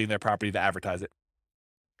they're putting their property to advertise it.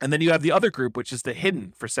 And then you have the other group, which is the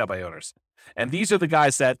hidden for sale by owners. And these are the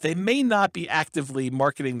guys that they may not be actively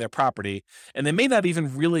marketing their property, and they may not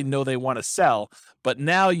even really know they want to sell, but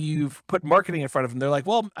now you've put marketing in front of them. They're like,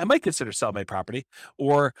 well, I might consider selling my property.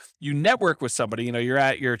 Or you network with somebody, you're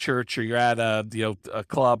at your church, or you're at a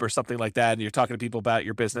club or something like that, and you're talking to people about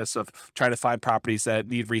your business of trying to find properties that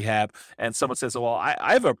need rehab. And someone says, well,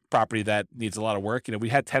 I have a property that needs a lot of work. We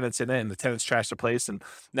had tenants in it, and the tenants trashed the place, and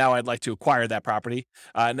now I'd like to acquire that property.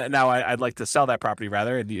 Now I'd like to sell that property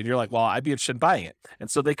rather. And you're like, well, I'd be interested in buying it. And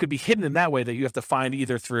so they could be hidden in that way, that you have to find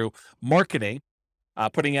either through marketing,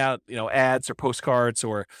 putting out, ads or postcards,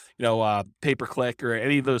 or, pay-per-click, or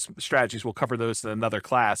any of those strategies. We'll cover those in another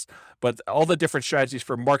class, but all the different strategies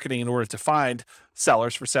for marketing in order to find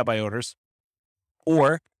sellers for sale by owners,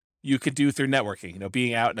 or you could do through networking,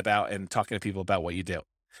 being out and about and talking to people about what you do.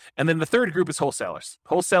 And then the third group is wholesalers.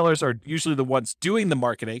 Wholesalers are usually the ones doing the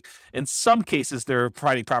marketing. In some cases, they're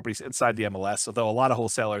providing properties inside the MLS, although a lot of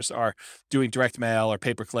wholesalers are doing direct mail or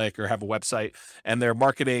pay-per-click or have a website, and they're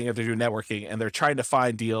marketing, or they're doing networking, and they're trying to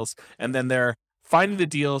find deals, and then they're finding the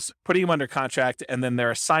deals, putting them under contract, and then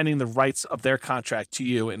they're assigning the rights of their contract to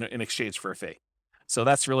you in exchange for a fee. So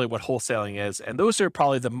that's really what wholesaling is. And those are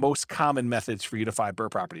probably the most common methods for you to find BRRRR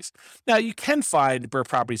properties. Now, you can find BRRRR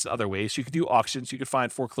properties in other ways. You could do auctions. You could find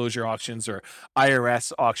foreclosure auctions or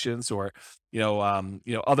IRS auctions, or,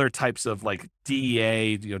 other types of like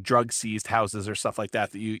DEA, drug seized houses or stuff like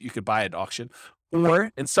that you could buy at auction.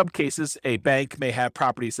 Or in some cases, a bank may have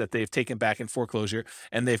properties that they've taken back in foreclosure,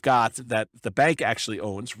 and they've got that the bank actually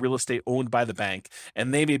owns, real estate owned by the bank,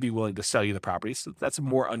 and they may be willing to sell you the property. So that's a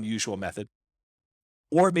more unusual method.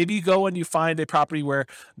 Or maybe you go and you find a property where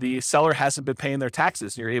the seller hasn't been paying their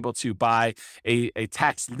taxes, and you're able to buy a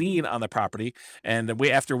tax lien on the property. And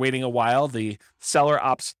after waiting a while, the seller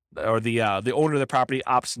opts, or the owner of the property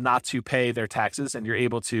opts not to pay their taxes, and you're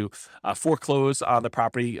able to foreclose on the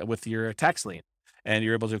property with your tax lien, and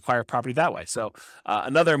you're able to acquire property that way. So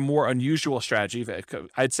another more unusual strategy,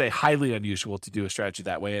 I'd say highly unusual to do a strategy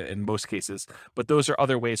that way in most cases, but those are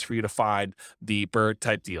other ways for you to find the BRRRR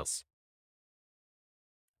type deals.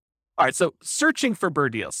 All right, so searching for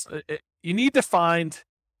BRRRR deals, you need to find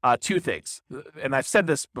two things. And I've said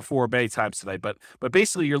this before many times today, but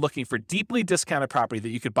basically you're looking for deeply discounted property that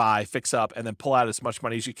you could buy, fix up, and then pull out as much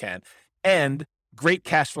money as you can, and great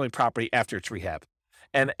cash flowing property after it's rehab.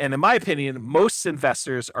 And in my opinion, most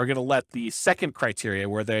investors are going to let the second criteria,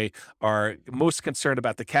 where they are most concerned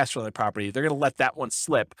about the cash flowing property, they're going to let that one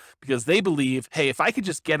slip, because they believe, hey, if I could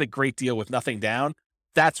just get a great deal with nothing down,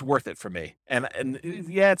 that's worth it for me. And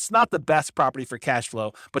yeah, it's not the best property for cash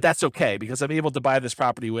flow, but that's okay, because I'm able to buy this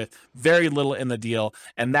property with very little in the deal,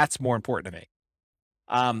 and that's more important to me.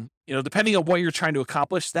 Depending on what you're trying to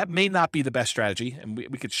accomplish, that may not be the best strategy, and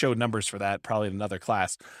we could show numbers for that probably in another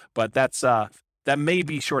class, but that may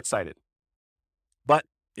be short-sighted. But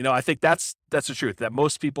I think that's the truth, that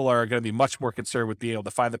most people are going to be much more concerned with being able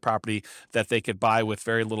to find the property that they could buy with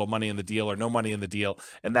very little money in the deal or no money in the deal,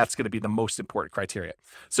 and that's going to be the most important criteria.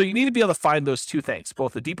 So you need to be able to find those two things,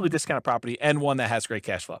 both a deeply discounted property and one that has great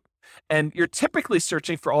cash flow. And you're typically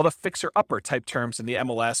searching for all the fixer-upper type terms in the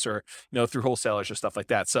MLS, or through wholesalers or stuff like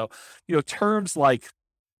that. So terms like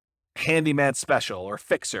handyman special, or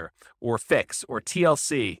fixer, or fix, or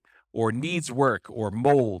TLC, or needs work, or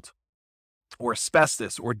mold, or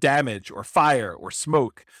asbestos, or damage, or fire, or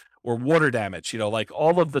smoke, or water damage, like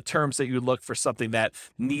all of the terms that you look for something that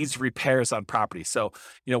needs repairs on property. So,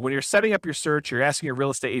 when you're setting up your search, you're asking your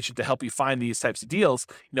real estate agent to help you find these types of deals,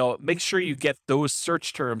 make sure you get those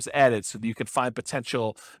search terms added so that you can find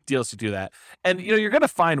potential deals to do that. And, you're going to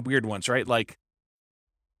find weird ones, right? Like,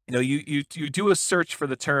 you do a search for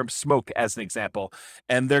the term smoke as an example,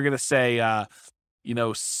 and they're going to say,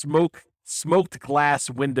 smoked glass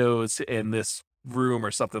windows in this room or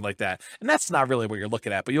something like that. And that's not really what you're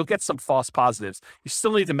looking at, but you'll get some false positives. You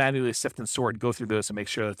still need to manually sift and sort and go through those and make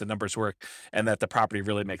sure that the numbers work and that the property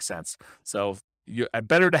really makes sense. So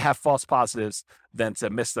better to have false positives than to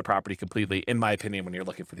miss the property completely, in my opinion, when you're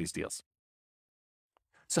looking for these deals.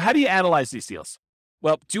 So how do you analyze these deals?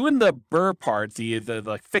 Well, doing the BRRRR part, the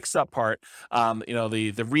like fix up part,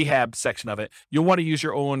 the rehab section of it, you'll want to use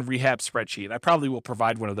your own rehab spreadsheet. I probably will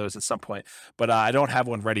provide one of those at some point, but I don't have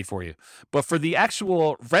one ready for you. But for the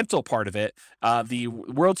actual rental part of it, the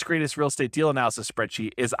world's greatest real estate deal analysis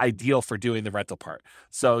spreadsheet is ideal for doing the rental part.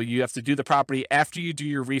 So you have to do the property after you do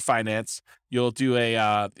your refinance. You'll do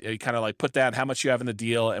a kind of like put down how much you have in the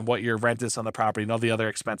deal and what your rent is on the property and all the other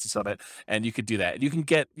expenses of it. And you could do that. You can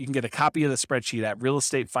get a copy of the spreadsheet at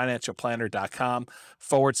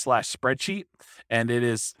realestatefinancialplanner.com/spreadsheet. And it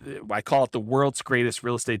is, I call it the world's greatest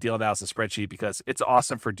real estate deal analysis spreadsheet because it's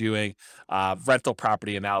awesome for doing rental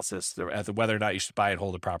property analysis as to whether or not you should buy and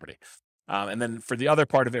hold a property. And then for the other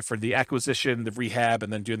part of it, for the acquisition, the rehab,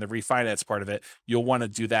 and then doing the refinance part of it, you'll want to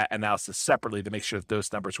do that analysis separately to make sure that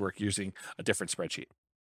those numbers work using a different spreadsheet.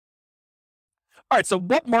 All right, so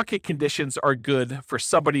what market conditions are good for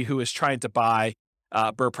somebody who is trying to buy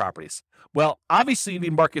BRRRR properties? Well, obviously you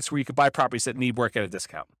need markets where you can buy properties that need work at a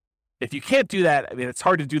discount. If you can't do that, it's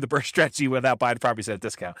hard to do the BRRRR strategy without buying properties at a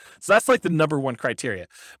discount. So that's like the number one criteria.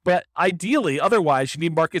 But ideally, otherwise, you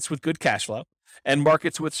need markets with good cash flow and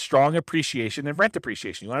markets with strong appreciation and rent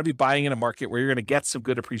appreciation. You want to be buying in a market where you're going to get some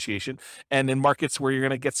good appreciation and in markets where you're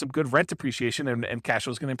going to get some good rent appreciation and cash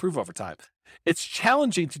flow is going to improve over time. It's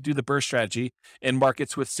challenging to do the BRRRR strategy in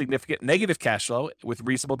markets with significant negative cash flow with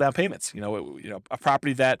reasonable down payments. A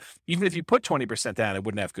property that even if you put 20% down, it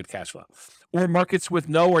wouldn't have good cash flow. Or markets with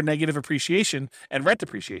no or negative appreciation and rent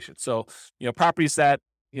appreciation. So, properties that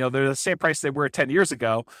they're the same price they were 10 years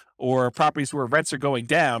ago, or properties where rents are going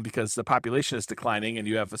down because the population is declining and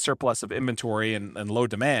you have a surplus of inventory and low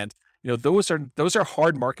demand. Those are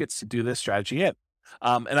hard markets to do this strategy in.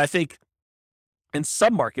 And I think in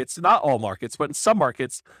some markets, not all markets, but in some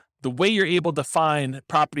markets, the way you're able to find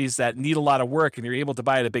properties that need a lot of work and you're able to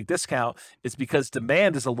buy at a big discount is because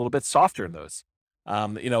demand is a little bit softer in those.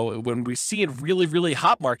 When we see in really, really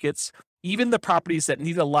hot markets, even the properties that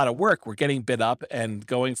need a lot of work were getting bid up and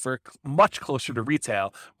going for much closer to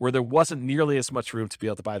retail, where there wasn't nearly as much room to be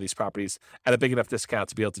able to buy these properties at a big enough discount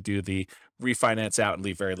to be able to do the refinance out and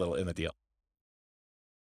leave very little in the deal.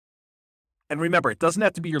 And remember, it doesn't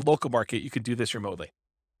have to be your local market. You can do this remotely,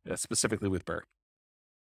 specifically with BRRRR.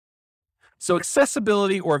 So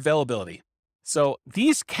accessibility or availability. So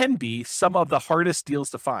these can be some of the hardest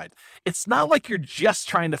deals to find. It's not like you're just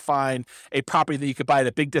trying to find a property that you could buy at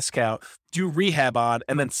a big discount, do rehab on,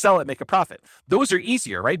 and then sell it, make a profit. Those are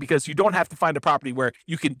easier, right? Because you don't have to find a property where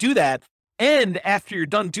you can do that. And after you're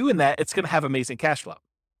done doing that, it's going to have amazing cash flow.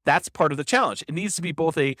 That's part of the challenge. It needs to be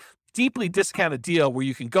both a deeply discounted deal where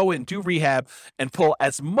you can go in, do rehab, and pull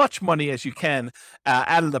as much money as you can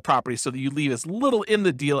out of the property so that you leave as little in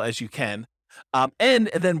the deal as you can. And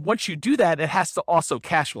then once you do that, it has to also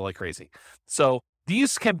cash flow like crazy. So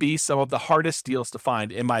these can be some of the hardest deals to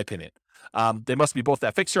find, in my opinion. They must be both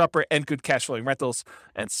that fixer-upper and good cash flowing rentals.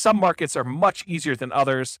 And some markets are much easier than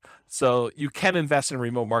others. So you can invest in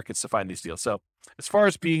remote markets to find these deals. So as far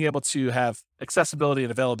as being able to have accessibility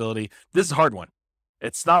and availability, this is a hard one.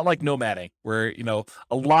 It's not like nomading where,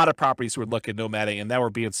 a lot of properties would look at nomading and now we're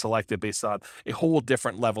being selected based on a whole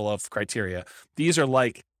different level of criteria. These are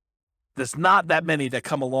like, there's not that many that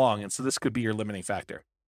come along. And so this could be your limiting factor.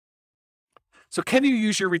 So can you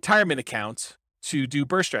use your retirement account to do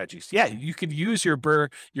BRRRR strategies? Yeah, you could use your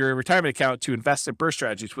retirement account to invest in BRRRR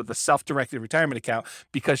strategies with a self-directed retirement account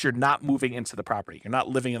because you're not moving into the property. You're not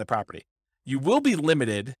living in the property. You will be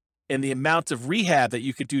limited in the amount of rehab that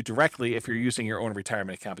you could do directly if you're using your own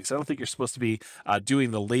retirement account, because I don't think you're supposed to be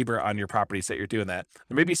doing the labor on your properties that you're doing that.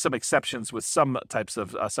 There may be some exceptions with some types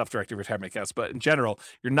of self-directed retirement accounts, but in general,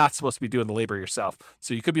 you're not supposed to be doing the labor yourself.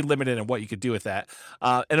 So you could be limited in what you could do with that.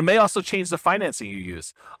 And it may also change the financing you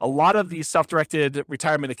use. A lot of these self-directed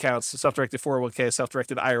retirement accounts, self-directed 401k,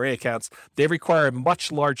 self-directed IRA accounts, they require much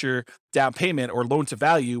larger down payment or loan to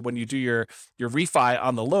value when you do your refi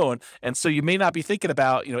on the loan. And so you may not be thinking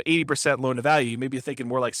about, 80% loan to value. You may be thinking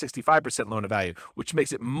more like 65% loan to value, which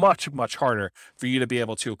makes it much, much harder for you to be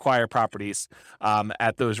able to acquire properties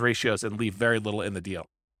at those ratios and leave very little in the deal.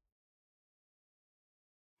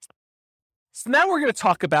 So now we're going to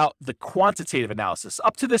talk about the quantitative analysis.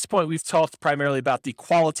 Up to this point, we've talked primarily about the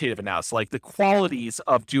qualitative analysis, like the qualities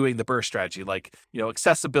of doing the BRRRR strategy, like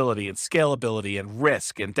accessibility and scalability and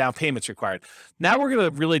risk and down payments required. Now we're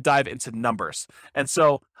going to really dive into numbers. And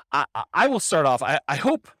so I will start off. I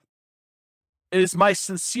hope, it is my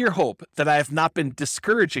sincere hope that I have not been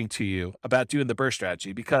discouraging to you about doing the BRRRR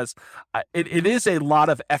strategy, because it is a lot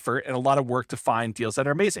of effort and a lot of work to find deals that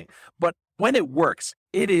are amazing. But when it works,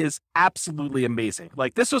 it is absolutely amazing.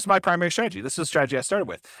 Like, this was my primary strategy. This is the strategy I started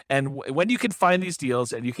with. And when you can find these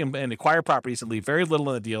deals and you can acquire properties and leave very little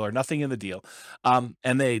in the deal or nothing in the deal, and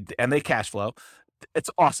they cash flow, it's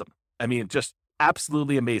awesome. I mean, just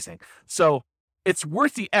absolutely amazing. So it's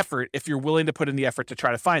worth the effort if you're willing to put in the effort to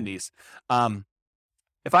try to find these.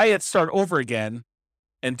 If I had to start over again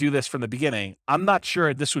and do this from the beginning, I'm not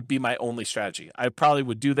sure this would be my only strategy. I probably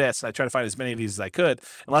would do this, and I try to find as many of these as I could,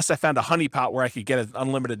 unless I found a honeypot where I could get an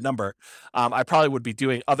unlimited number. I probably would be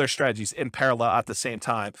doing other strategies in parallel at the same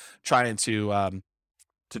time, trying to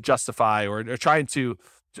justify or trying to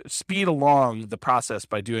speed along the process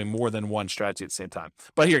by doing more than one strategy at the same time.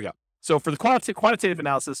 But here you go. So for the quantitative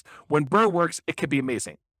analysis, when BRRRR works, it can be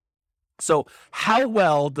amazing. So how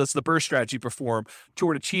well does the BRRRR strategy perform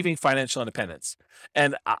toward achieving financial independence?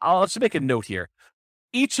 And I'll just make a note here.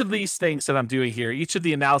 Each of these things that I'm doing here, each of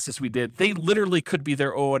the analysis we did, they literally could be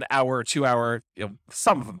their own hour or 2 hour,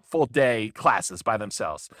 some of them full day classes by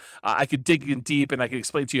themselves. I could dig in deep and I could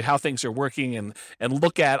explain to you how things are working and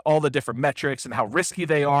look at all the different metrics and how risky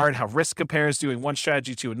they are and how risk compares doing one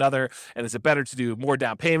strategy to another. And is it better to do more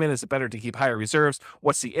down payment? Is it better to keep higher reserves?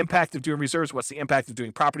 What's the impact of doing reserves? What's the impact of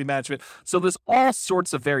doing property management? So there's all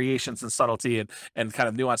sorts of variations and subtlety and kind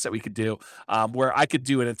of nuance that we could do, where I could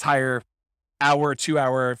do an entire hour, 2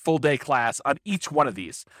 hour, full day class on each one of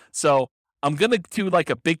these. So I'm going to do like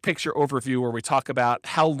a big picture overview where we talk about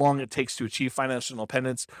how long it takes to achieve financial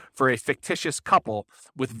independence for a fictitious couple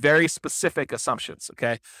with very specific assumptions.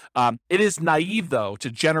 Okay. It is naive, though,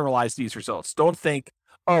 to generalize these results. Don't think,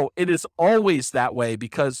 oh, it is always that way,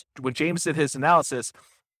 because when James did his analysis,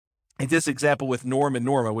 in this example with Norm and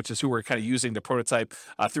Norma, which is who we're kind of using to prototype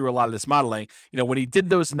through a lot of this modeling, when he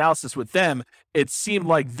did those analysis with them, it seemed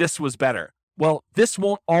like this was better. Well, this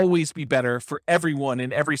won't always be better for everyone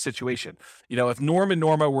in every situation. If Norm and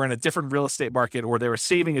Norma were in a different real estate market, or they were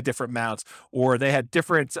saving a different amount, or they had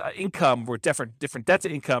different income or different debt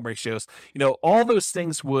to income ratios, all those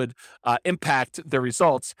things would impact their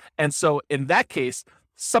results. And so in that case,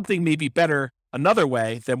 something may be better another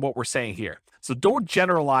way than what we're saying here. So don't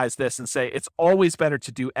generalize this and say it's always better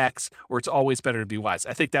to do X or it's always better to be Y.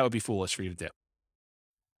 I think that would be foolish for you to do.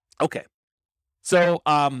 Okay. So,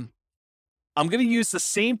 I'm going to use the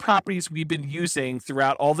same properties we've been using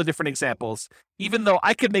throughout all the different examples, even though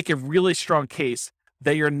I could make a really strong case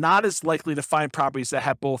that you're not as likely to find properties that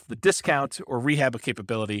have both the discount or rehab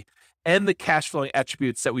capability and the cash flowing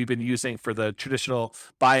attributes that we've been using for the traditional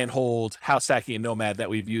buy and hold, house hacking, and nomad that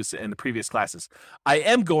we've used in the previous classes. I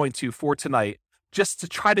am going to, for tonight, just to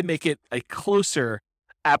try to make it a closer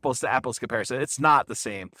apples to apples comparison. It's not the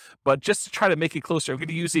same, but just to try to make it closer, I'm going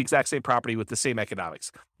to use the exact same property with the same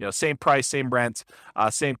economics, same price, same rent,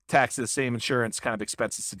 same taxes, same insurance kind of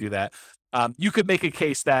expenses to do that. You could make a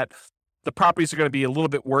case that the properties are going to be a little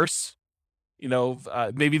bit worse.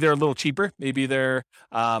 Maybe they're a little cheaper. Maybe they're,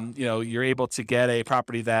 you're able to get a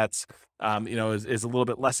property that's, is a little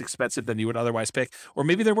bit less expensive than you would otherwise pick, or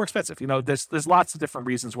maybe they're more expensive. There's lots of different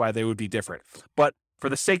reasons why they would be different, but for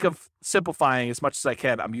the sake of simplifying as much as I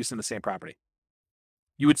can, I'm using the same property.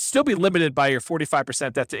 You would still be limited by your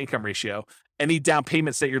 45% debt to income ratio, any down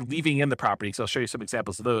payments that you're leaving in the property, so I'll show you some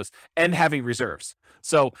examples of those, and having reserves.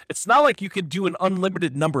 So it's not like you can do an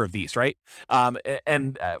unlimited number of these, right?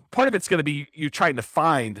 And part of it's going to be you trying to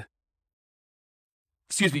find,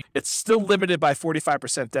 it's still limited by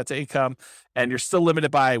 45% debt to income, and you're still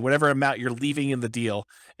limited by whatever amount you're leaving in the deal,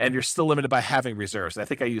 and you're still limited by having reserves. I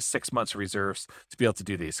think I use 6 months reserves to be able to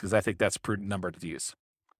do these because I think that's a prudent number to use.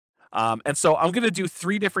 And so I'm going to do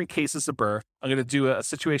 3 different cases of BRRRR. I'm going to do a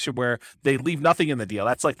situation where they leave nothing in the deal.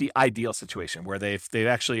 That's like the ideal situation where they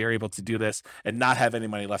actually are able to do this and not have any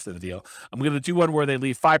money left in the deal. I'm going to do one where they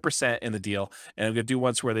leave 5% in the deal, and I'm going to do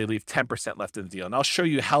ones where they leave 10% left in the deal. And I'll show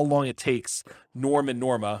you how long it takes Norm and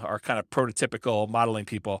Norma, our kind of prototypical modeling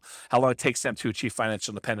people, how long it takes them to achieve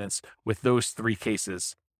financial independence with those 3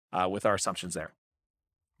 cases with our assumptions there.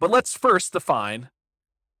 But let's first define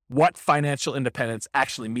what financial independence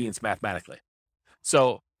actually means mathematically.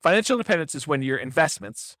 So financial independence is when your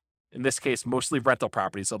investments, in this case, mostly rental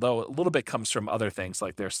properties, although a little bit comes from other things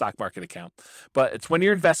like their stock market account, but it's when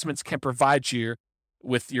your investments can provide you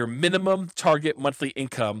with your minimum target monthly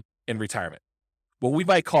income in retirement. What we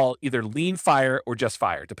might call either lean fire or just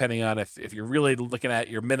fire, depending on if you're really looking at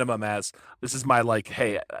your minimum as this is my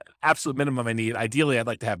absolute minimum I need. Ideally, I'd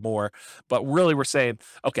like to have more, but really we're saying,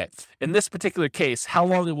 okay, in this particular case, how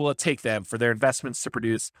long will it take them for their investments to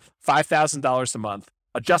produce $5,000 a month,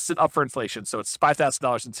 adjusted up for inflation? So it's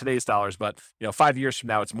 $5,000 in today's dollars, but 5 years from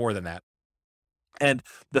now, it's more than that. And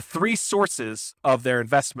the three sources of their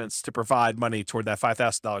investments to provide money toward that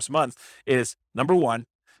 $5,000 a month is number one,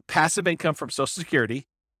 passive income from Social Security,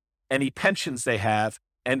 any pensions they have,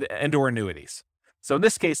 and or annuities. So in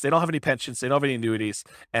this case, they don't have any pensions, they don't have any annuities,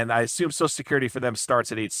 and I assume Social Security for them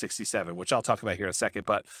starts at age 67, which I'll talk about here in a second,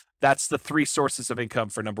 but that's the three sources of income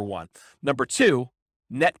for number one. Number two,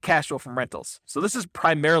 net cash flow from rentals. So this is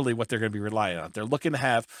primarily what they're going to be relying on. They're looking to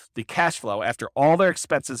have the cash flow after all their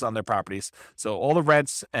expenses on their properties. So all the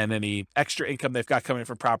rents and any extra income they've got coming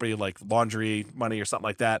from property like laundry money or something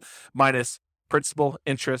like that, minus principal,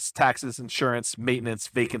 interest, taxes, insurance, maintenance,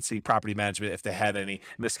 vacancy, property management, if they had any.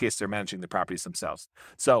 In this case, they're managing the properties themselves.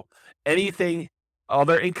 So anything, all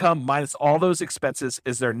their income minus all those expenses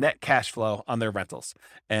is their net cash flow on their rentals.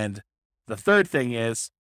 And the third thing is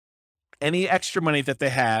any extra money that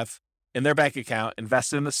they have in their bank account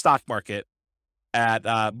invested in the stock market at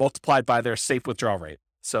multiplied by their safe withdrawal rate.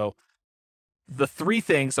 So the three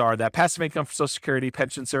things are that passive income from Social Security,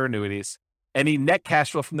 pensions, or annuities, any net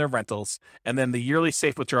cash flow from their rentals, and then the yearly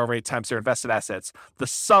safe withdrawal rate times their invested assets. The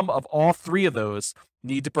sum of all three of those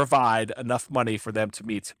need to provide enough money for them to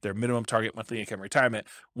meet their minimum target monthly income in retirement.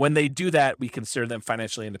 When they do that, we consider them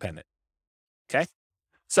financially independent. Okay?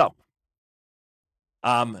 So,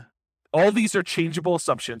 all these are changeable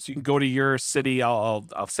assumptions. You can go to your city.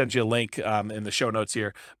 I'll send you a link in the show notes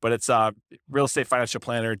here, but it's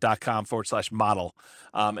realestatefinancialplanner.com/model.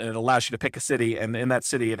 And it allows you to pick a city. And in that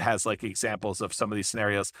city, it has like examples of some of these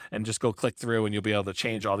scenarios, and just go click through and you'll be able to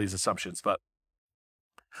change all these assumptions. But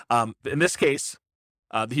in this case,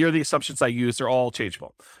 here are the assumptions I use. They're all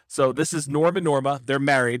changeable. So this is Norm and Norma. They're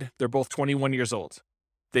married. They're both 21 years old.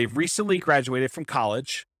 They've recently graduated from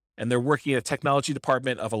college, and they're working in a technology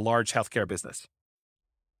department of a large healthcare business.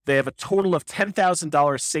 They have a total of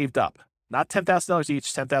 $10,000 saved up, not $10,000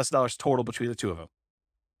 each, $10,000 total between the two of them.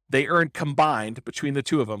 They earn combined between the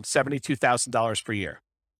two of them $72,000 per year.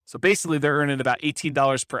 So basically, they're earning about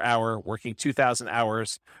 $18 per hour, working 2,000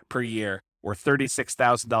 hours per year, or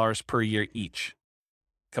 $36,000 per year each.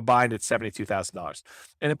 Combined, it's $72,000.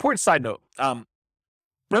 An important side note,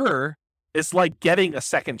 BRRRR is like getting a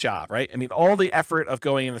second job, right? I mean, all the effort of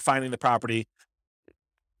going in and finding the property,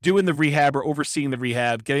 doing the rehab or overseeing the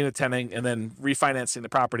rehab, getting the tenant, and then refinancing the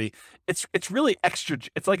property, it's really extra.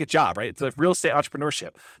 It's like a job, right? It's like real estate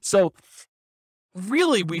entrepreneurship. So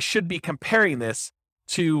really, we should be comparing this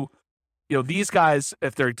to, these guys,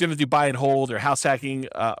 if they're going to do buy and hold or house hacking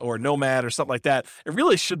or nomad or something like that, it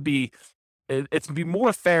really should be, it's be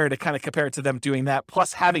more fair to kind of compare it to them doing that,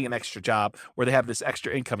 plus having an extra job where they have this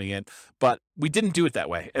extra income in. But we didn't do it that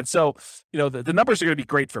way. And so, the numbers are going to be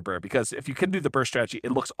great for BRRRR, because if you can do the BRRRR strategy,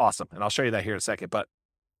 it looks awesome. And I'll show you that here in a second. But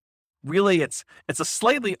really, it's a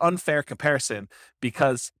slightly unfair comparison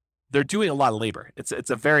because they're doing a lot of labor. It's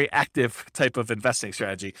a very active type of investing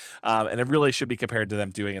strategy. And it really should be compared to them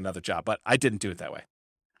doing another job. But I didn't do it that way.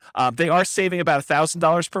 They are saving about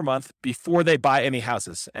 $1,000 per month before they buy any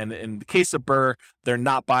houses. And in the case of BRRRR, they're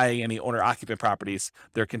not buying any owner-occupant properties.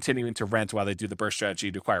 They're continuing to rent while they do the BRRRR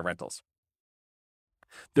strategy to acquire rentals.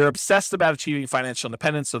 They're obsessed about achieving financial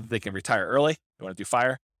independence so that they can retire early. They want to do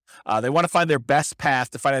FIRE. They want to find their best path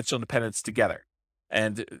to financial independence together.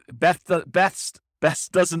 And best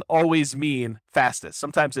doesn't always mean fastest.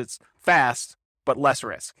 Sometimes it's fast, but less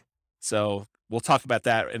risk. So we'll talk about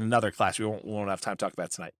that in another class. We won't have time to talk about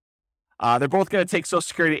it tonight. They're both going to take Social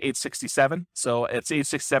Security at age 67. So at age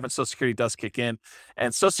 67, Social Security does kick in.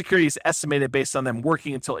 And Social Security is estimated based on them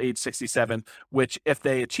working until age 67, which if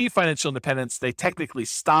they achieve financial independence, they technically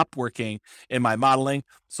stop working in my modeling.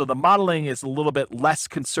 So the modeling is a little bit less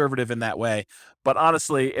conservative in that way. But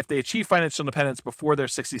honestly, if they achieve financial independence before they're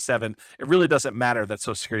 67, it really doesn't matter that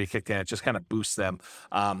Social Security kicked in. It just kind of boosts them.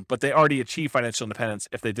 But they already achieved financial independence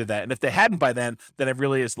if they did that. And if they hadn't by then it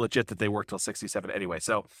really is legit that they worked till 67 anyway.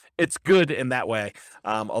 So it's good in that way.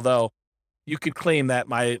 Although you could claim that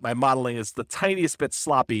my modeling is the tiniest bit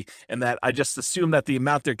sloppy and that I just assume that the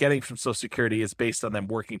amount they're getting from Social Security is based on them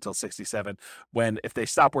working till 67, when if they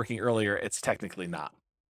stop working earlier, it's technically not.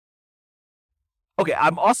 Okay,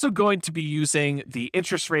 I'm also going to be using the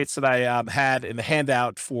interest rates that I had in the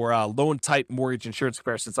handout for loan type mortgage insurance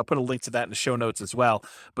comparisons. I'll put a link to that in the show notes as well.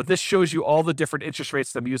 But this shows you all the different interest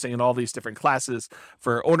rates that I'm using in all these different classes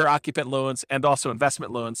for owner occupant loans and also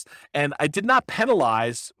investment loans. And I did not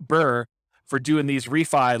penalize BRRRR for doing these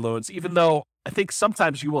refi loans, even though I think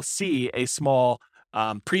sometimes you will see a small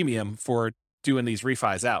premium for doing these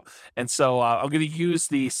refis out. And so I'm going to use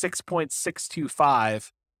the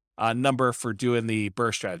 6.625 number for doing the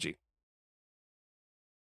BRRRR strategy.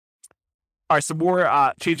 All right, some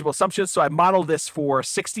more changeable assumptions. So I modeled this for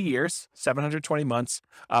 60 years, 720 months.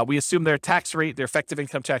 We assume their tax rate, their effective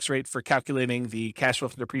income tax rate for calculating the cash flow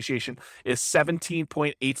from depreciation is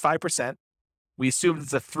 17.85%. We assume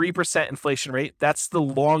it's a 3% inflation rate. That's the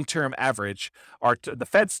long-term average. The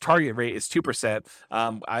Fed's target rate is 2%.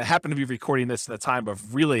 I happen to be recording this in a time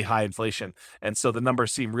of really high inflation, and so the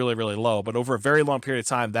numbers seem really, really low. But over a very long period of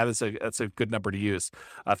time, that's a good number to use,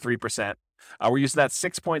 3%. We're using that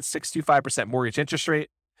 6.625% mortgage interest rate.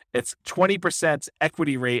 It's 20%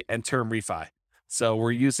 equity rate and term refi. So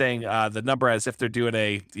we're using the number as if they're doing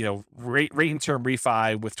a rate and term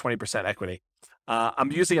refi with 20% equity.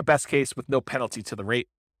 I'm using a best case with no penalty to the rate.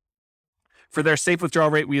 For their safe withdrawal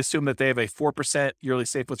rate, we assume that they have a 4% yearly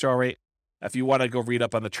safe withdrawal rate. If you want to go read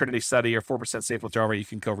up on the Trinity study or 4% safe withdrawal rate, you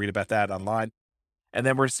can go read about that online. And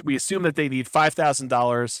then we assume that they need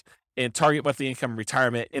 $5,000 in target monthly income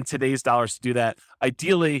retirement in today's dollars to do that.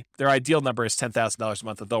 Ideally, their ideal number is $10,000 a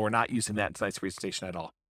month, although we're not using that in tonight's presentation at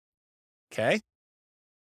all. Okay.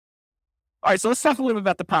 All right, so let's talk a little bit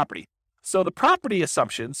about the property. So the property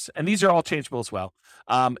assumptions, and these are all changeable as well.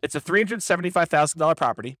 It's a $375,000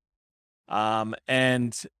 property,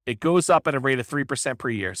 and it goes up at a rate of 3% per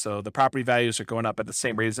year. So the property values are going up at the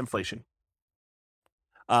same rate as inflation.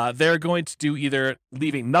 They're going to do either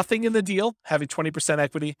leaving nothing in the deal, having 20%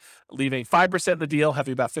 equity, leaving 5% in the deal,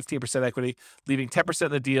 having about 15% equity, leaving 10%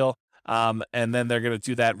 in the deal, and then they're going to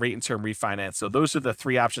do that rate and term refinance. So those are the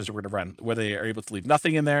three options we're going to run, whether they are able to leave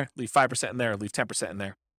nothing in there, leave 5% in there, or leave 10% in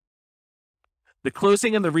there. The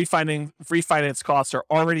closing and the refinance costs are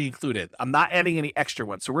already included. I'm not adding any extra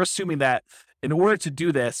ones. So we're assuming that in order to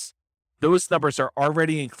do this, those numbers are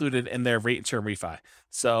already included in their rate and term refi.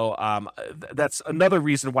 So that's another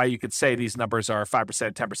reason why you could say these numbers are 5%,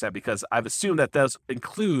 10%, because I've assumed that those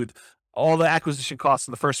include all the acquisition costs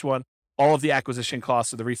in the first one, all of the acquisition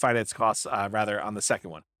costs or the refinance costs, rather, on the second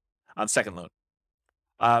one, on second loan.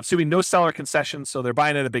 Assuming no seller concessions, so they're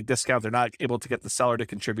buying at a big discount. They're not able to get the seller to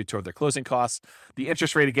contribute toward their closing costs. The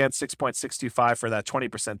interest rate, again, 6.625 for that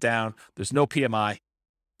 20% down. There's no PMI.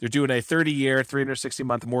 They're doing a 30-year,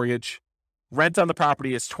 360-month mortgage. Rent on the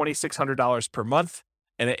property is $2,600 per month,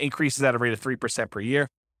 and it increases at a rate of 3% per year.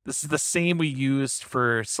 This is the same we used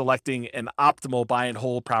for selecting an optimal buy and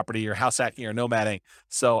hold property or house hacking or nomading.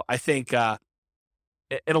 So I think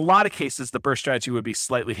in a lot of cases, the BRRRR strategy would be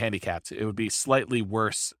slightly handicapped. It would be slightly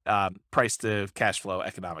worse price to cash flow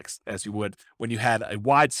economics, as you would when you had a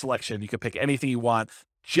wide selection. You could pick anything you want,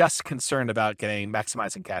 just concerned about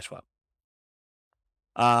maximizing cash flow.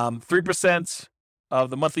 3% of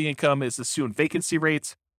the monthly income is assumed vacancy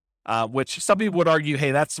rate, which some people would argue,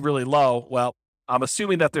 hey, that's really low. Well, I'm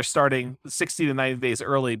assuming that they're starting 60 to 90 days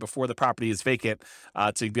early before the property is vacant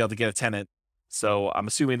to be able to get a tenant. So I'm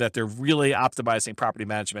assuming that they're really optimizing property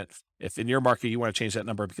management. If in your market you want to change that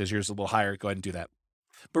number because yours is a little higher, go ahead and do that.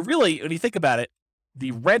 But really, when you think about it,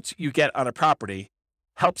 the rent you get on a property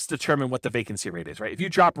helps determine what the vacancy rate is, right? If you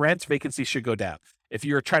drop rent, vacancy should go down. If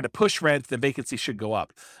you're trying to push rent, then vacancy should go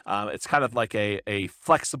up. It's kind of like a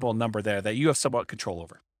flexible number there that you have somewhat control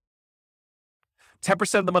over.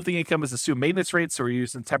 10% of the monthly income is assumed maintenance rate. So we're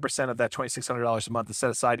using 10% of that $2,600 a month to set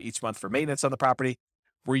aside each month for maintenance on the property.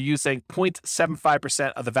 We're using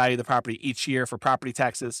 0.75% of the value of the property each year for property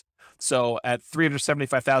taxes. So at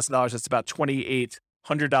 $375,000, it's about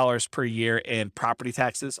 $2,800 per year in property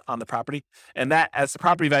taxes on the property. And that, as the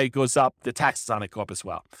property value goes up, the taxes on it go up as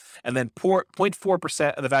well. And then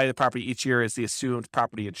 0.4% of the value of the property each year is the assumed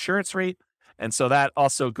property insurance rate. And so that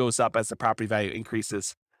also goes up as the property value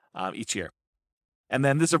increases each year. And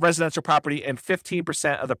then this is a residential property, and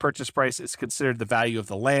 15% of the purchase price is considered the value of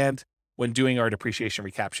the land when doing our depreciation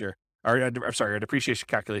recapture, our depreciation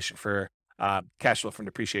calculation for cash flow from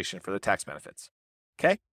depreciation for the tax benefits.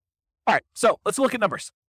 Okay? All right, so let's look at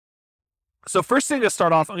numbers. So first thing to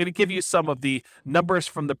start off, I'm going to give you some of the numbers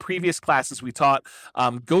from the previous classes we taught.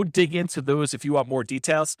 Go dig into those if you want more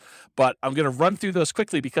details, but I'm going to run through those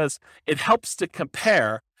quickly because it helps to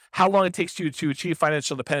compare how long it takes you to achieve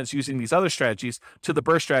financial independence using these other strategies to the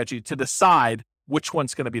BRRRR strategy to decide which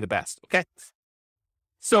one's going to be the best, okay?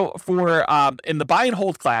 So for in the buy and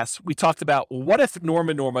hold class, we talked about what if Norm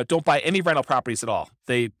and Norma don't buy any rental properties at all.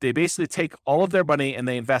 They basically take all of their money and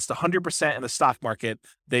they invest 100% in the stock market.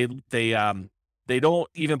 They don't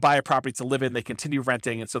even buy a property to live in. They continue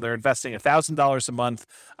renting, and so they're investing $1,000 a month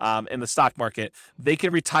in the stock market. They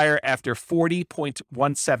can retire after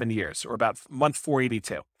 40.17 years, or about month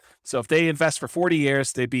 482. So if they invest for 40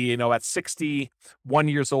 years, they'd be, at 61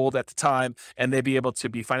 years old at the time, and they'd be able to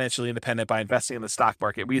be financially independent by investing in the stock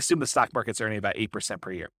market. We assume the stock market's earning about 8%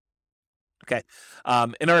 per year. Okay.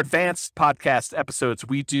 In our advanced podcast episodes,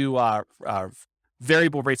 we do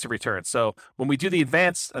variable rates of return. So when we do the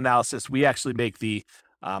advanced analysis, we actually make the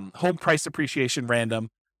home price appreciation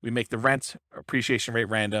random. We make the rent appreciation rate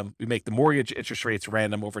random. We make the mortgage interest rates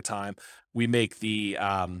random over time. We make the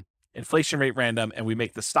inflation rate random, and we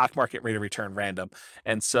make the stock market rate of return random.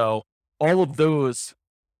 And so all of those,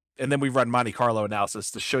 and then we run Monte Carlo analysis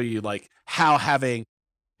to show you like how having,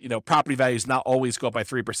 property values not always go up by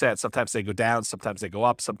 3%. Sometimes they go down, sometimes they go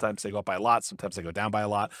up, sometimes they go up by a lot, sometimes they go down by a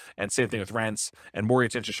lot. And same thing with rents, and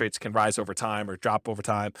mortgage interest rates can rise over time or drop over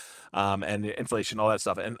time, and inflation, all that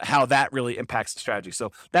stuff, and how that really impacts the strategy.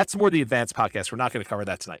 So that's more the advanced podcast. We're not going to cover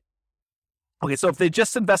that tonight. Okay, so if they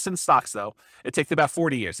just invest in stocks, though, it takes about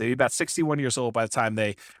 40 years. They'd be about 61 years old by the time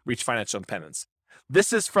they reach financial independence.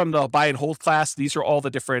 This is from the buy and hold class. These are all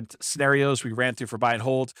the different scenarios we ran through for buy and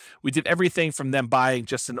hold. We did everything from them buying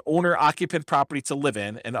just an owner-occupant property to live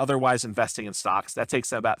in and otherwise investing in stocks. That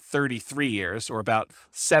takes them about 33 years, or about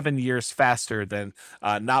 7 years faster than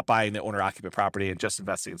not buying the owner-occupant property and just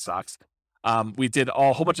investing in stocks. We did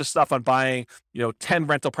a whole bunch of stuff on buying, 10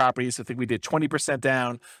 rental properties. I think we did 20%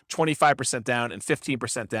 down, 25% down, and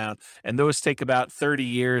 15% down. And those take about 30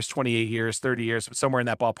 years, 28 years, 30 years, somewhere in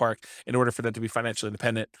that ballpark, in order for them to be financially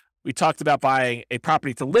independent. We talked about buying a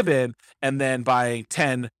property to live in and then buying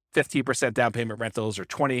 15% down payment rentals, or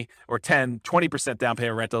 20% down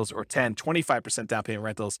payment rentals, or 25% down payment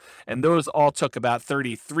rentals. And those all took about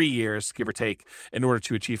 33 years, give or take, in order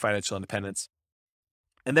to achieve financial independence.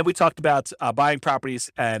 And then we talked about buying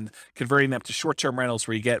properties and converting them to short-term rentals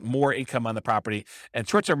where you get more income on the property. And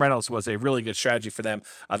short-term rentals was a really good strategy for them.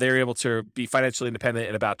 They were able to be financially independent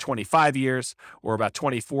in about 25 years, or about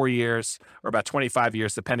 24 years, or about 25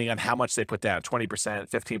 years, depending on how much they put down,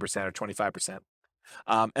 20%, 15%, or 25%.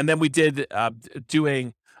 And then we did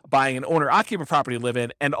buying an owner-occupant property to live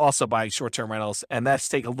in and also buying short-term rentals. And that's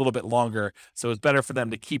take a little bit longer. So it's better for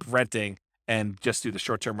them to keep renting and just do the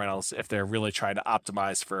short-term rentals if they're really trying to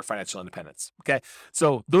optimize for financial independence. Okay,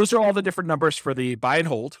 so those are all the different numbers for the buy and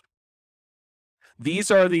hold.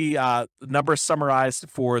 These are the numbers summarized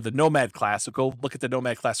for the Nomad class. So go look at the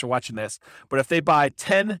Nomad class for watching this. But if they buy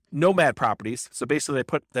 10 Nomad properties, so basically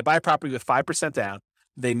they buy a property with 5% down,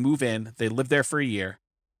 they move in, they live there for a year,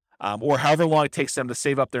 or however long it takes them to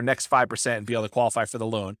save up their next 5% and be able to qualify for the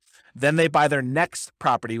loan. Then they buy their next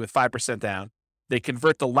property with 5% down. They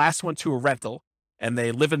convert the last one to a rental, and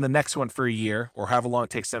they live in the next one for a year, or however long it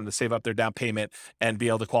takes them to save up their down payment and be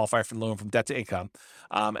able to qualify for the loan from debt to income.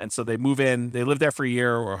 And so they move in, they live there for a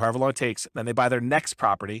year, or however long it takes. Then they buy their next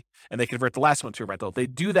property, and they convert the last one to a rental. They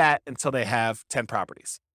do that until they have 10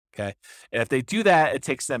 properties. Okay. And if they do that, it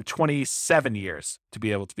takes them 27 years to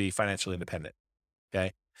be able to be financially independent.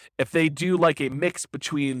 Okay. If they do like a mix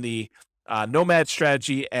between the Nomad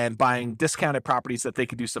strategy and buying discounted properties that they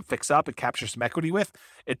could do some fix up and capture some equity with,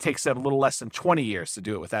 it takes them a little less than 20 years to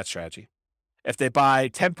do it with that strategy. If they buy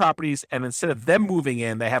 10 properties and instead of them moving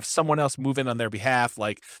in, they have someone else move in on their behalf,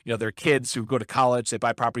 like, their kids who go to college, they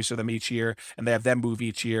buy properties for them each year and they have them move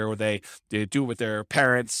each year, or they do it with their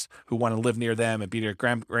parents who want to live near them and be their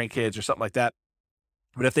grandkids or something like that.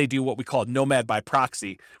 But if they do what we call Nomad by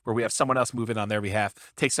proxy, where we have someone else move in on their behalf,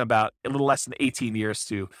 it takes them about a little less than 18 years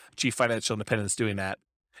to achieve financial independence doing that.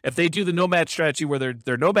 If they do the Nomad strategy where they're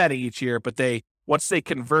nomading each year, but once they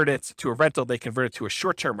convert it to a rental, they convert it to a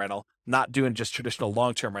short-term rental, not doing just traditional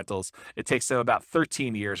long-term rentals, it takes them about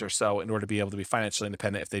 13 years or so in order to be able to be financially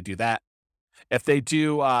independent if they do that. If they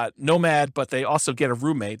do Nomad, but they also get a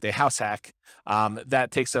roommate, they house hack,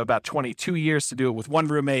 that takes them about 22 years to do it with one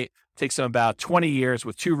roommate, takes them about 20 years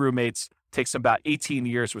with two roommates, takes them about 18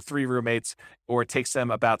 years with three roommates, or it takes them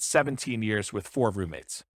about 17 years with four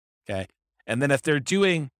roommates. Okay. And then if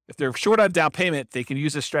they're short on down payment, they can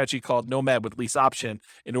use a strategy called Nomad with lease option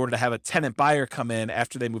in order to have a tenant buyer come in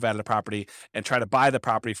after they move out of the property and try to buy the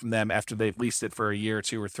property from them after they've leased it for a year or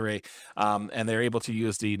two or three. And they're able to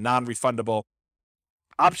use the non-refundable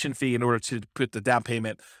option fee in order to put the down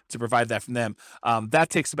payment to provide that from them. That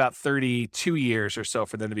takes about 32 years or so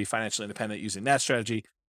for them to be financially independent using that strategy.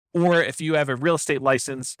 Or if you have a real estate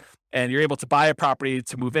license and you're able to buy a property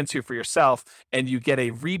to move into for yourself and you get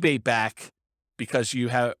a rebate back because you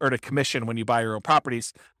have earned a commission when you buy your own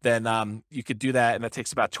properties, then you could do that. And that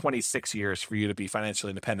takes about 26 years for you to be financially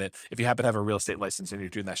independent if you happen to have a real estate license and you're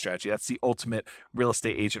doing that strategy. That's the ultimate real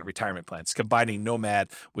estate agent retirement plan. It's combining Nomad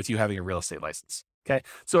with you having a real estate license. Okay.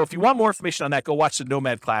 So if you want more information on that, go watch the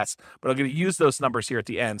Nomad class, but I'm going to use those numbers here at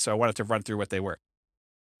the end. So I wanted to run through what they were.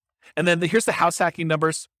 And then here's the house hacking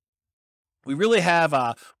numbers. We really have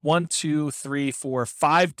 5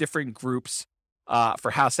 different groups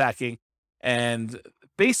for house hacking. And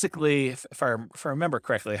basically, if I remember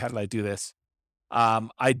correctly, how did I do this?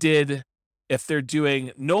 I did, if they're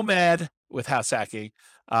doing Nomad with house hacking,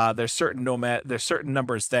 there's certain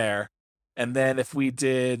numbers there. And then if we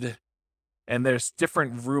did, and there's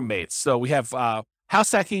different roommates. So we have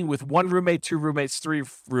house hacking with 1 roommate, 2 roommates, 3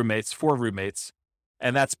 roommates, 4 roommates.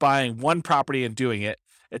 And that's buying one property and doing it.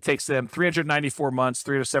 It takes them 394 months,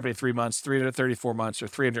 373 months, 334 months, or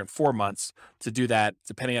 304 months to do that,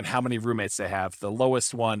 depending on how many roommates they have. The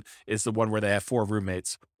lowest one is the one where they have 4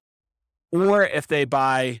 roommates. Or if they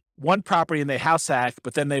buy one property and they house hack,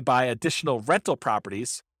 but then they buy additional rental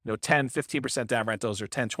properties, 10, 15% down rentals or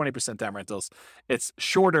 10, 20% down rentals, it's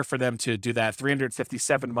shorter for them to do that,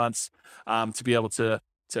 357 months to be able to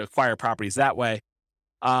acquire properties that way.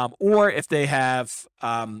 Or if they have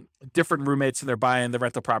different roommates and they're buying the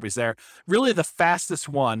rental properties there, really the fastest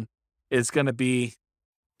one is going to be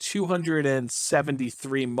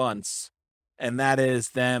 273 months. And that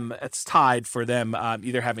is them, it's tied for them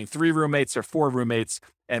either having 3 roommates or 4 roommates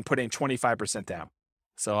and putting 25% down.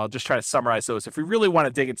 So I'll just try to summarize those. If you really want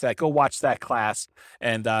to dig into that, go watch that class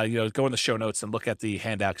and go in the show notes and look at the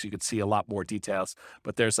handouts. You can see a lot more details,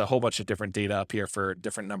 but there's a whole bunch of different data up here for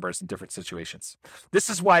different numbers and different situations. This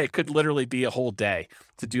is why it could literally be a whole day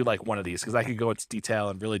to do like one of these, because I could go into detail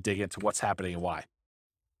and really dig into what's happening and why.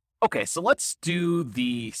 Okay, so let's do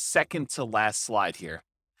the second to last slide here.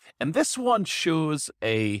 And this one shows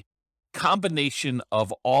a combination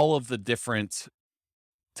of all of the different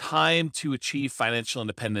time to achieve financial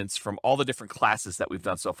independence from all the different classes that we've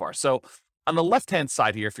done so far. So on the left-hand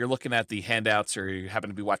side here, if you're looking at the handouts or you happen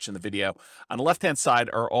to be watching the video, on the left-hand side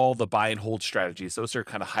are all the buy and hold strategies. Those are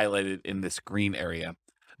kind of highlighted in this green area.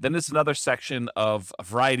 Then there's another section of a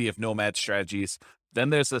variety of Nomad strategies. Then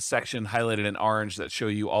there's a section highlighted in orange that show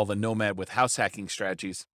you all the Nomad with house hacking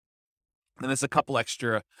strategies. Then there's a couple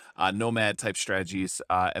extra Nomad type strategies.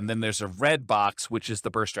 And then there's a red box, which is the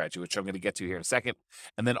BRRRR strategy, which I'm going to get to here in a second.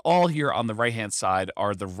 And then all here on the right-hand side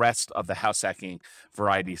are the rest of the house hacking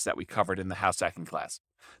varieties that we covered in the house hacking class.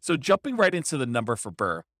 So jumping right into the number for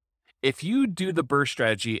BRRRR, if you do the BRRRR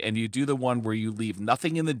strategy and you do the one where you leave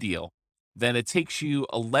nothing in the deal, then it takes you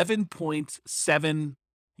 11.7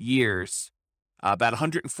 years, about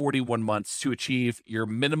 141 months to achieve your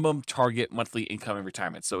minimum target monthly income in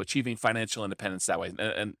retirement. So achieving financial independence that way.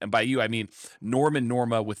 And by you, I mean Norm and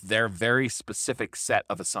Norma with their very specific set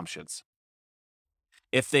of assumptions.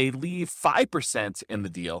 If they leave 5% in the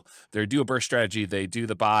deal, they do a BRRRR strategy, they do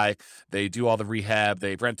the buy, they do all the rehab,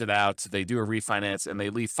 they rent it out, they do a refinance, and they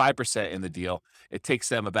leave 5% in the deal, it takes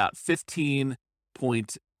them about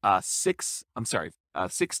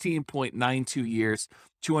 16.92 years,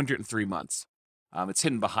 203 months. It's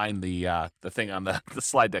hidden behind the thing on the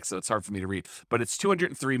slide deck, so it's hard for me to read. But it's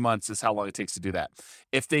 203 months is how long it takes to do that.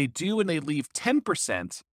 If they do and they leave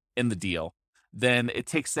 10% in the deal, then it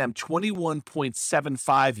takes them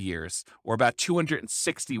 21.75 years, or about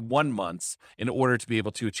 261 months, in order to be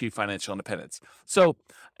able to achieve financial independence. So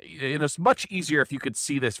it's much easier if you could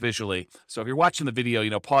see this visually. So if you're watching the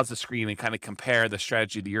video, pause the screen and kind of compare the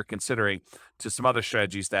strategy that you're considering to some other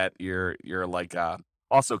strategies that you're like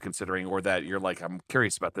also considering, or that you're like, I'm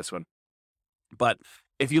curious about this one. But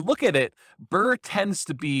if you look at it, BRRRR tends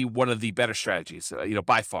to be one of the better strategies,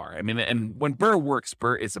 by far. I mean, and when BRRRR works,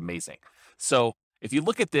 BRRRR is amazing. So if you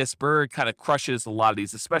look at this, BRRRR kind of crushes a lot of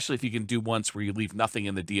these, especially if you can do ones where you leave nothing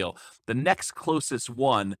in the deal. The next closest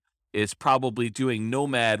one is probably doing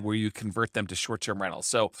Nomad, where you convert them to short-term rentals.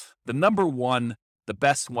 So the number one, the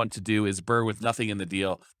best one to do is BRRRR with nothing in the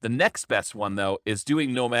deal. The next best one, though, is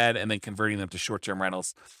doing Nomad and then converting them to short-term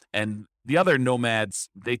rentals. And the other Nomads,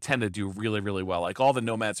 they tend to do really, really well. Like all the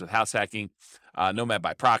Nomads with house hacking, Nomad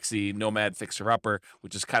by proxy, Nomad fixer-upper,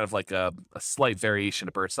 which is kind of like a slight variation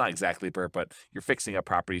of BRRRR. It's not exactly BRRRR, but you're fixing up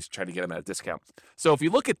properties, trying to get them at a discount. So if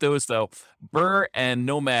you look at those, though, BRRRR and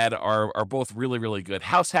Nomad are both really, really good.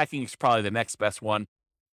 House hacking is probably the next best one.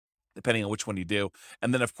 depending on which one you do.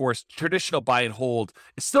 And then, of course, traditional buy and hold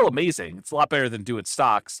is still amazing. It's a lot better than doing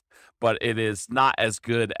stocks, but it is not as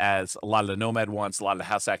good as a lot of the nomad ones, a lot of the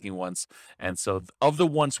house hacking ones. And so of the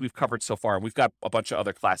ones we've covered so far, and we've got a bunch of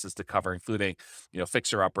other classes to cover, including,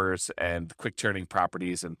 fixer uppers and quick turning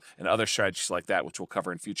properties and other strategies like that, which we'll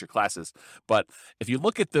cover in future classes. But if you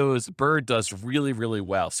look at those, BRRRR does really, really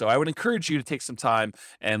well. So I would encourage you to take some time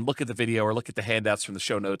and look at the video or look at the handouts from the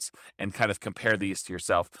show notes and kind of compare these to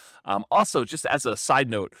yourself. Also, just as a side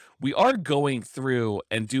note, we are going through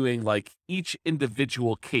and doing like each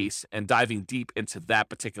individual case and diving deep into that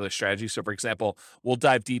particular strategy. So for example, we'll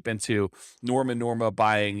dive deep into Norma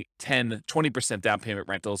buying 20% down payment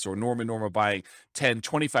rentals, or Norma buying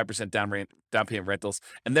 25% down payment rentals.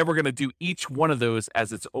 And then we're going to do each one of those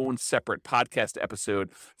as its own separate podcast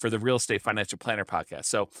episode for the Real Estate Financial Planner podcast.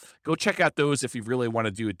 So go check out those if you really want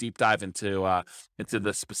to do a deep dive into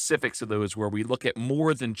the specifics of those, where we look at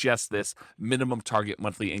more than just this minimum target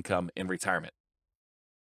monthly income in retirement.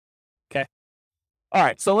 Okay. All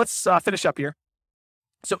right. So let's finish up here.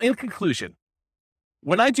 So in conclusion,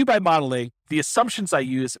 when I do my modeling, the assumptions I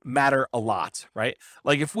use matter a lot, right?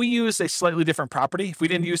 Like if we use a slightly different property, if we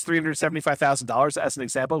didn't use $375,000 as an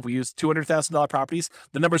example, if we use $200,000 properties,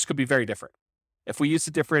 the numbers could be very different. If we use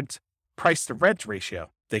a different price to rent ratio,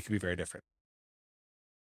 they could be very different.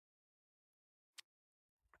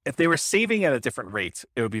 If they were saving at a different rate,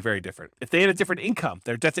 it would be very different. If they had a different income,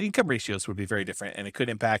 their debt to income ratios would be very different, and it could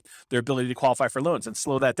impact their ability to qualify for loans and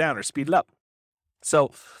slow that down or speed it up.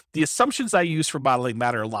 So the assumptions I use for modeling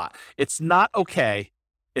matter a lot. It's not okay.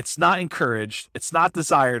 It's not encouraged. It's not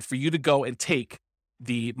desired for you to go and take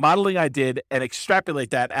the modeling I did and extrapolate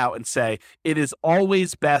that out and say, it is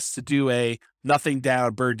always best to do a nothing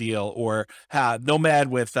down BRRRR deal, or nomad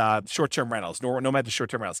with short-term rentals, nomad to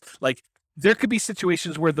short-term rentals. Like, there could be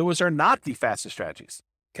situations where those are not the fastest strategies,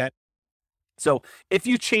 okay? So if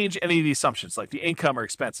you change any of the assumptions, like the income or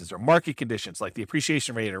expenses or market conditions, like the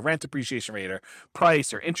appreciation rate or rent appreciation rate or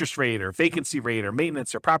price or interest rate or vacancy rate or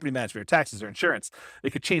maintenance or property management or taxes or insurance,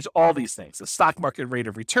 it could change all these things. The stock market rate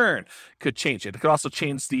of return could change it. It could also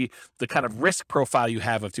change the kind of risk profile you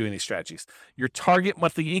have of doing these strategies. Your target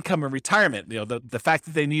monthly income in retirement, the fact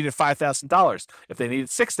that they needed $5,000, if they needed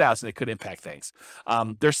 $6,000, it could impact things.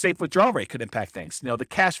 Their safe withdrawal rate could impact things. The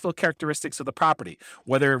cash flow characteristics of the property,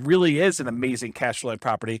 whether it really is an amazing cash flowing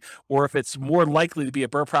property, or if it's more likely to be a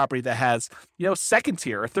BRRRR property that has, second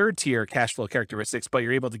tier or third tier cash flow characteristics, but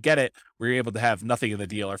you're able to get it where you're able to have nothing in the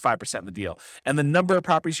deal or 5% in the deal. And the number of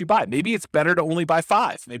properties you buy. Maybe it's better to only buy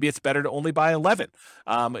 5. Maybe it's better to only buy 11.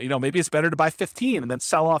 Maybe it's better to buy 15 and then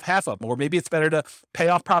sell off half of them, or maybe it's better to pay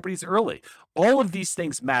off properties early. All of these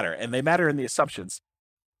things matter, and they matter in the assumptions.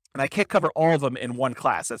 And I can't cover all of them in one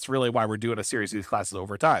class. That's really why we're doing a series of these classes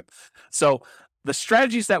over time. So the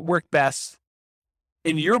strategies that work best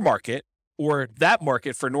in your market or that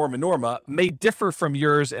market for Norma may differ from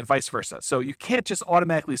yours and vice versa. So you can't just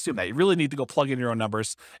automatically assume that. You really need to go plug in your own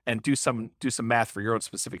numbers and do some math for your own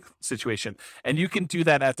specific situation. And you can do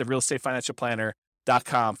that at the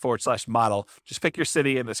realestatefinancialplanner.com/model. Just pick your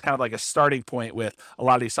city, and it's kind of like a starting point with a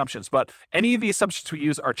lot of the assumptions. But any of the assumptions we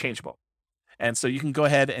use are changeable. And so you can go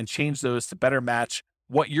ahead and change those to better match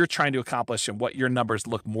what you're trying to accomplish and what your numbers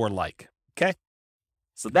look more like. Okay?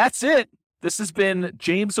 So that's it. This has been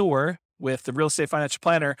James Orr with the Real Estate Financial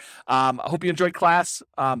Planner. I hope you enjoyed class.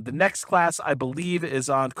 The next class, I believe, is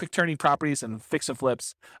on quick turning properties and fix and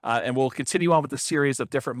flips. And we'll continue on with the series of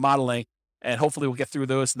different modeling. And hopefully we'll get through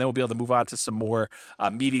those, and then we'll be able to move on to some more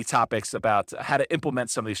meaty topics about how to implement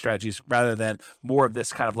some of these strategies, rather than more of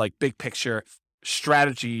this kind of like big picture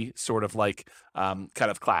strategy sort of like kind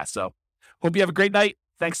of class. So hope you have a great night.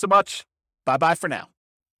 Thanks so much. Bye-bye for now.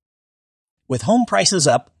 With home prices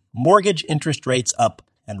up, mortgage interest rates up,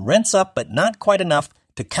 and rents up but not quite enough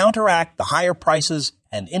to counteract the higher prices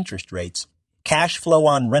and interest rates, cash flow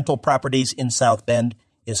on rental properties in South Bend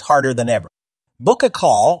is harder than ever. Book a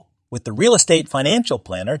call with the Real Estate Financial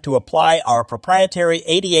Planner to apply our proprietary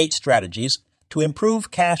 88 strategies to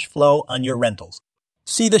improve cash flow on your rentals.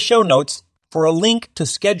 See the show notes for a link to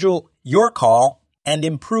schedule your call and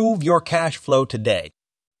improve your cash flow today.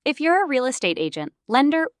 If you're a real estate agent,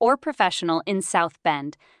 lender, or professional in South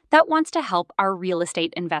Bend that wants to help our real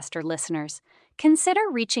estate investor listeners, consider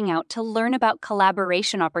reaching out to learn about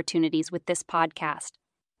collaboration opportunities with this podcast.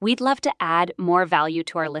 We'd love to add more value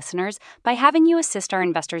to our listeners by having you assist our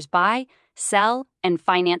investors buy, sell, and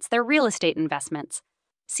finance their real estate investments.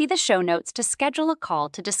 See the show notes to schedule a call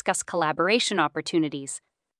to discuss collaboration opportunities.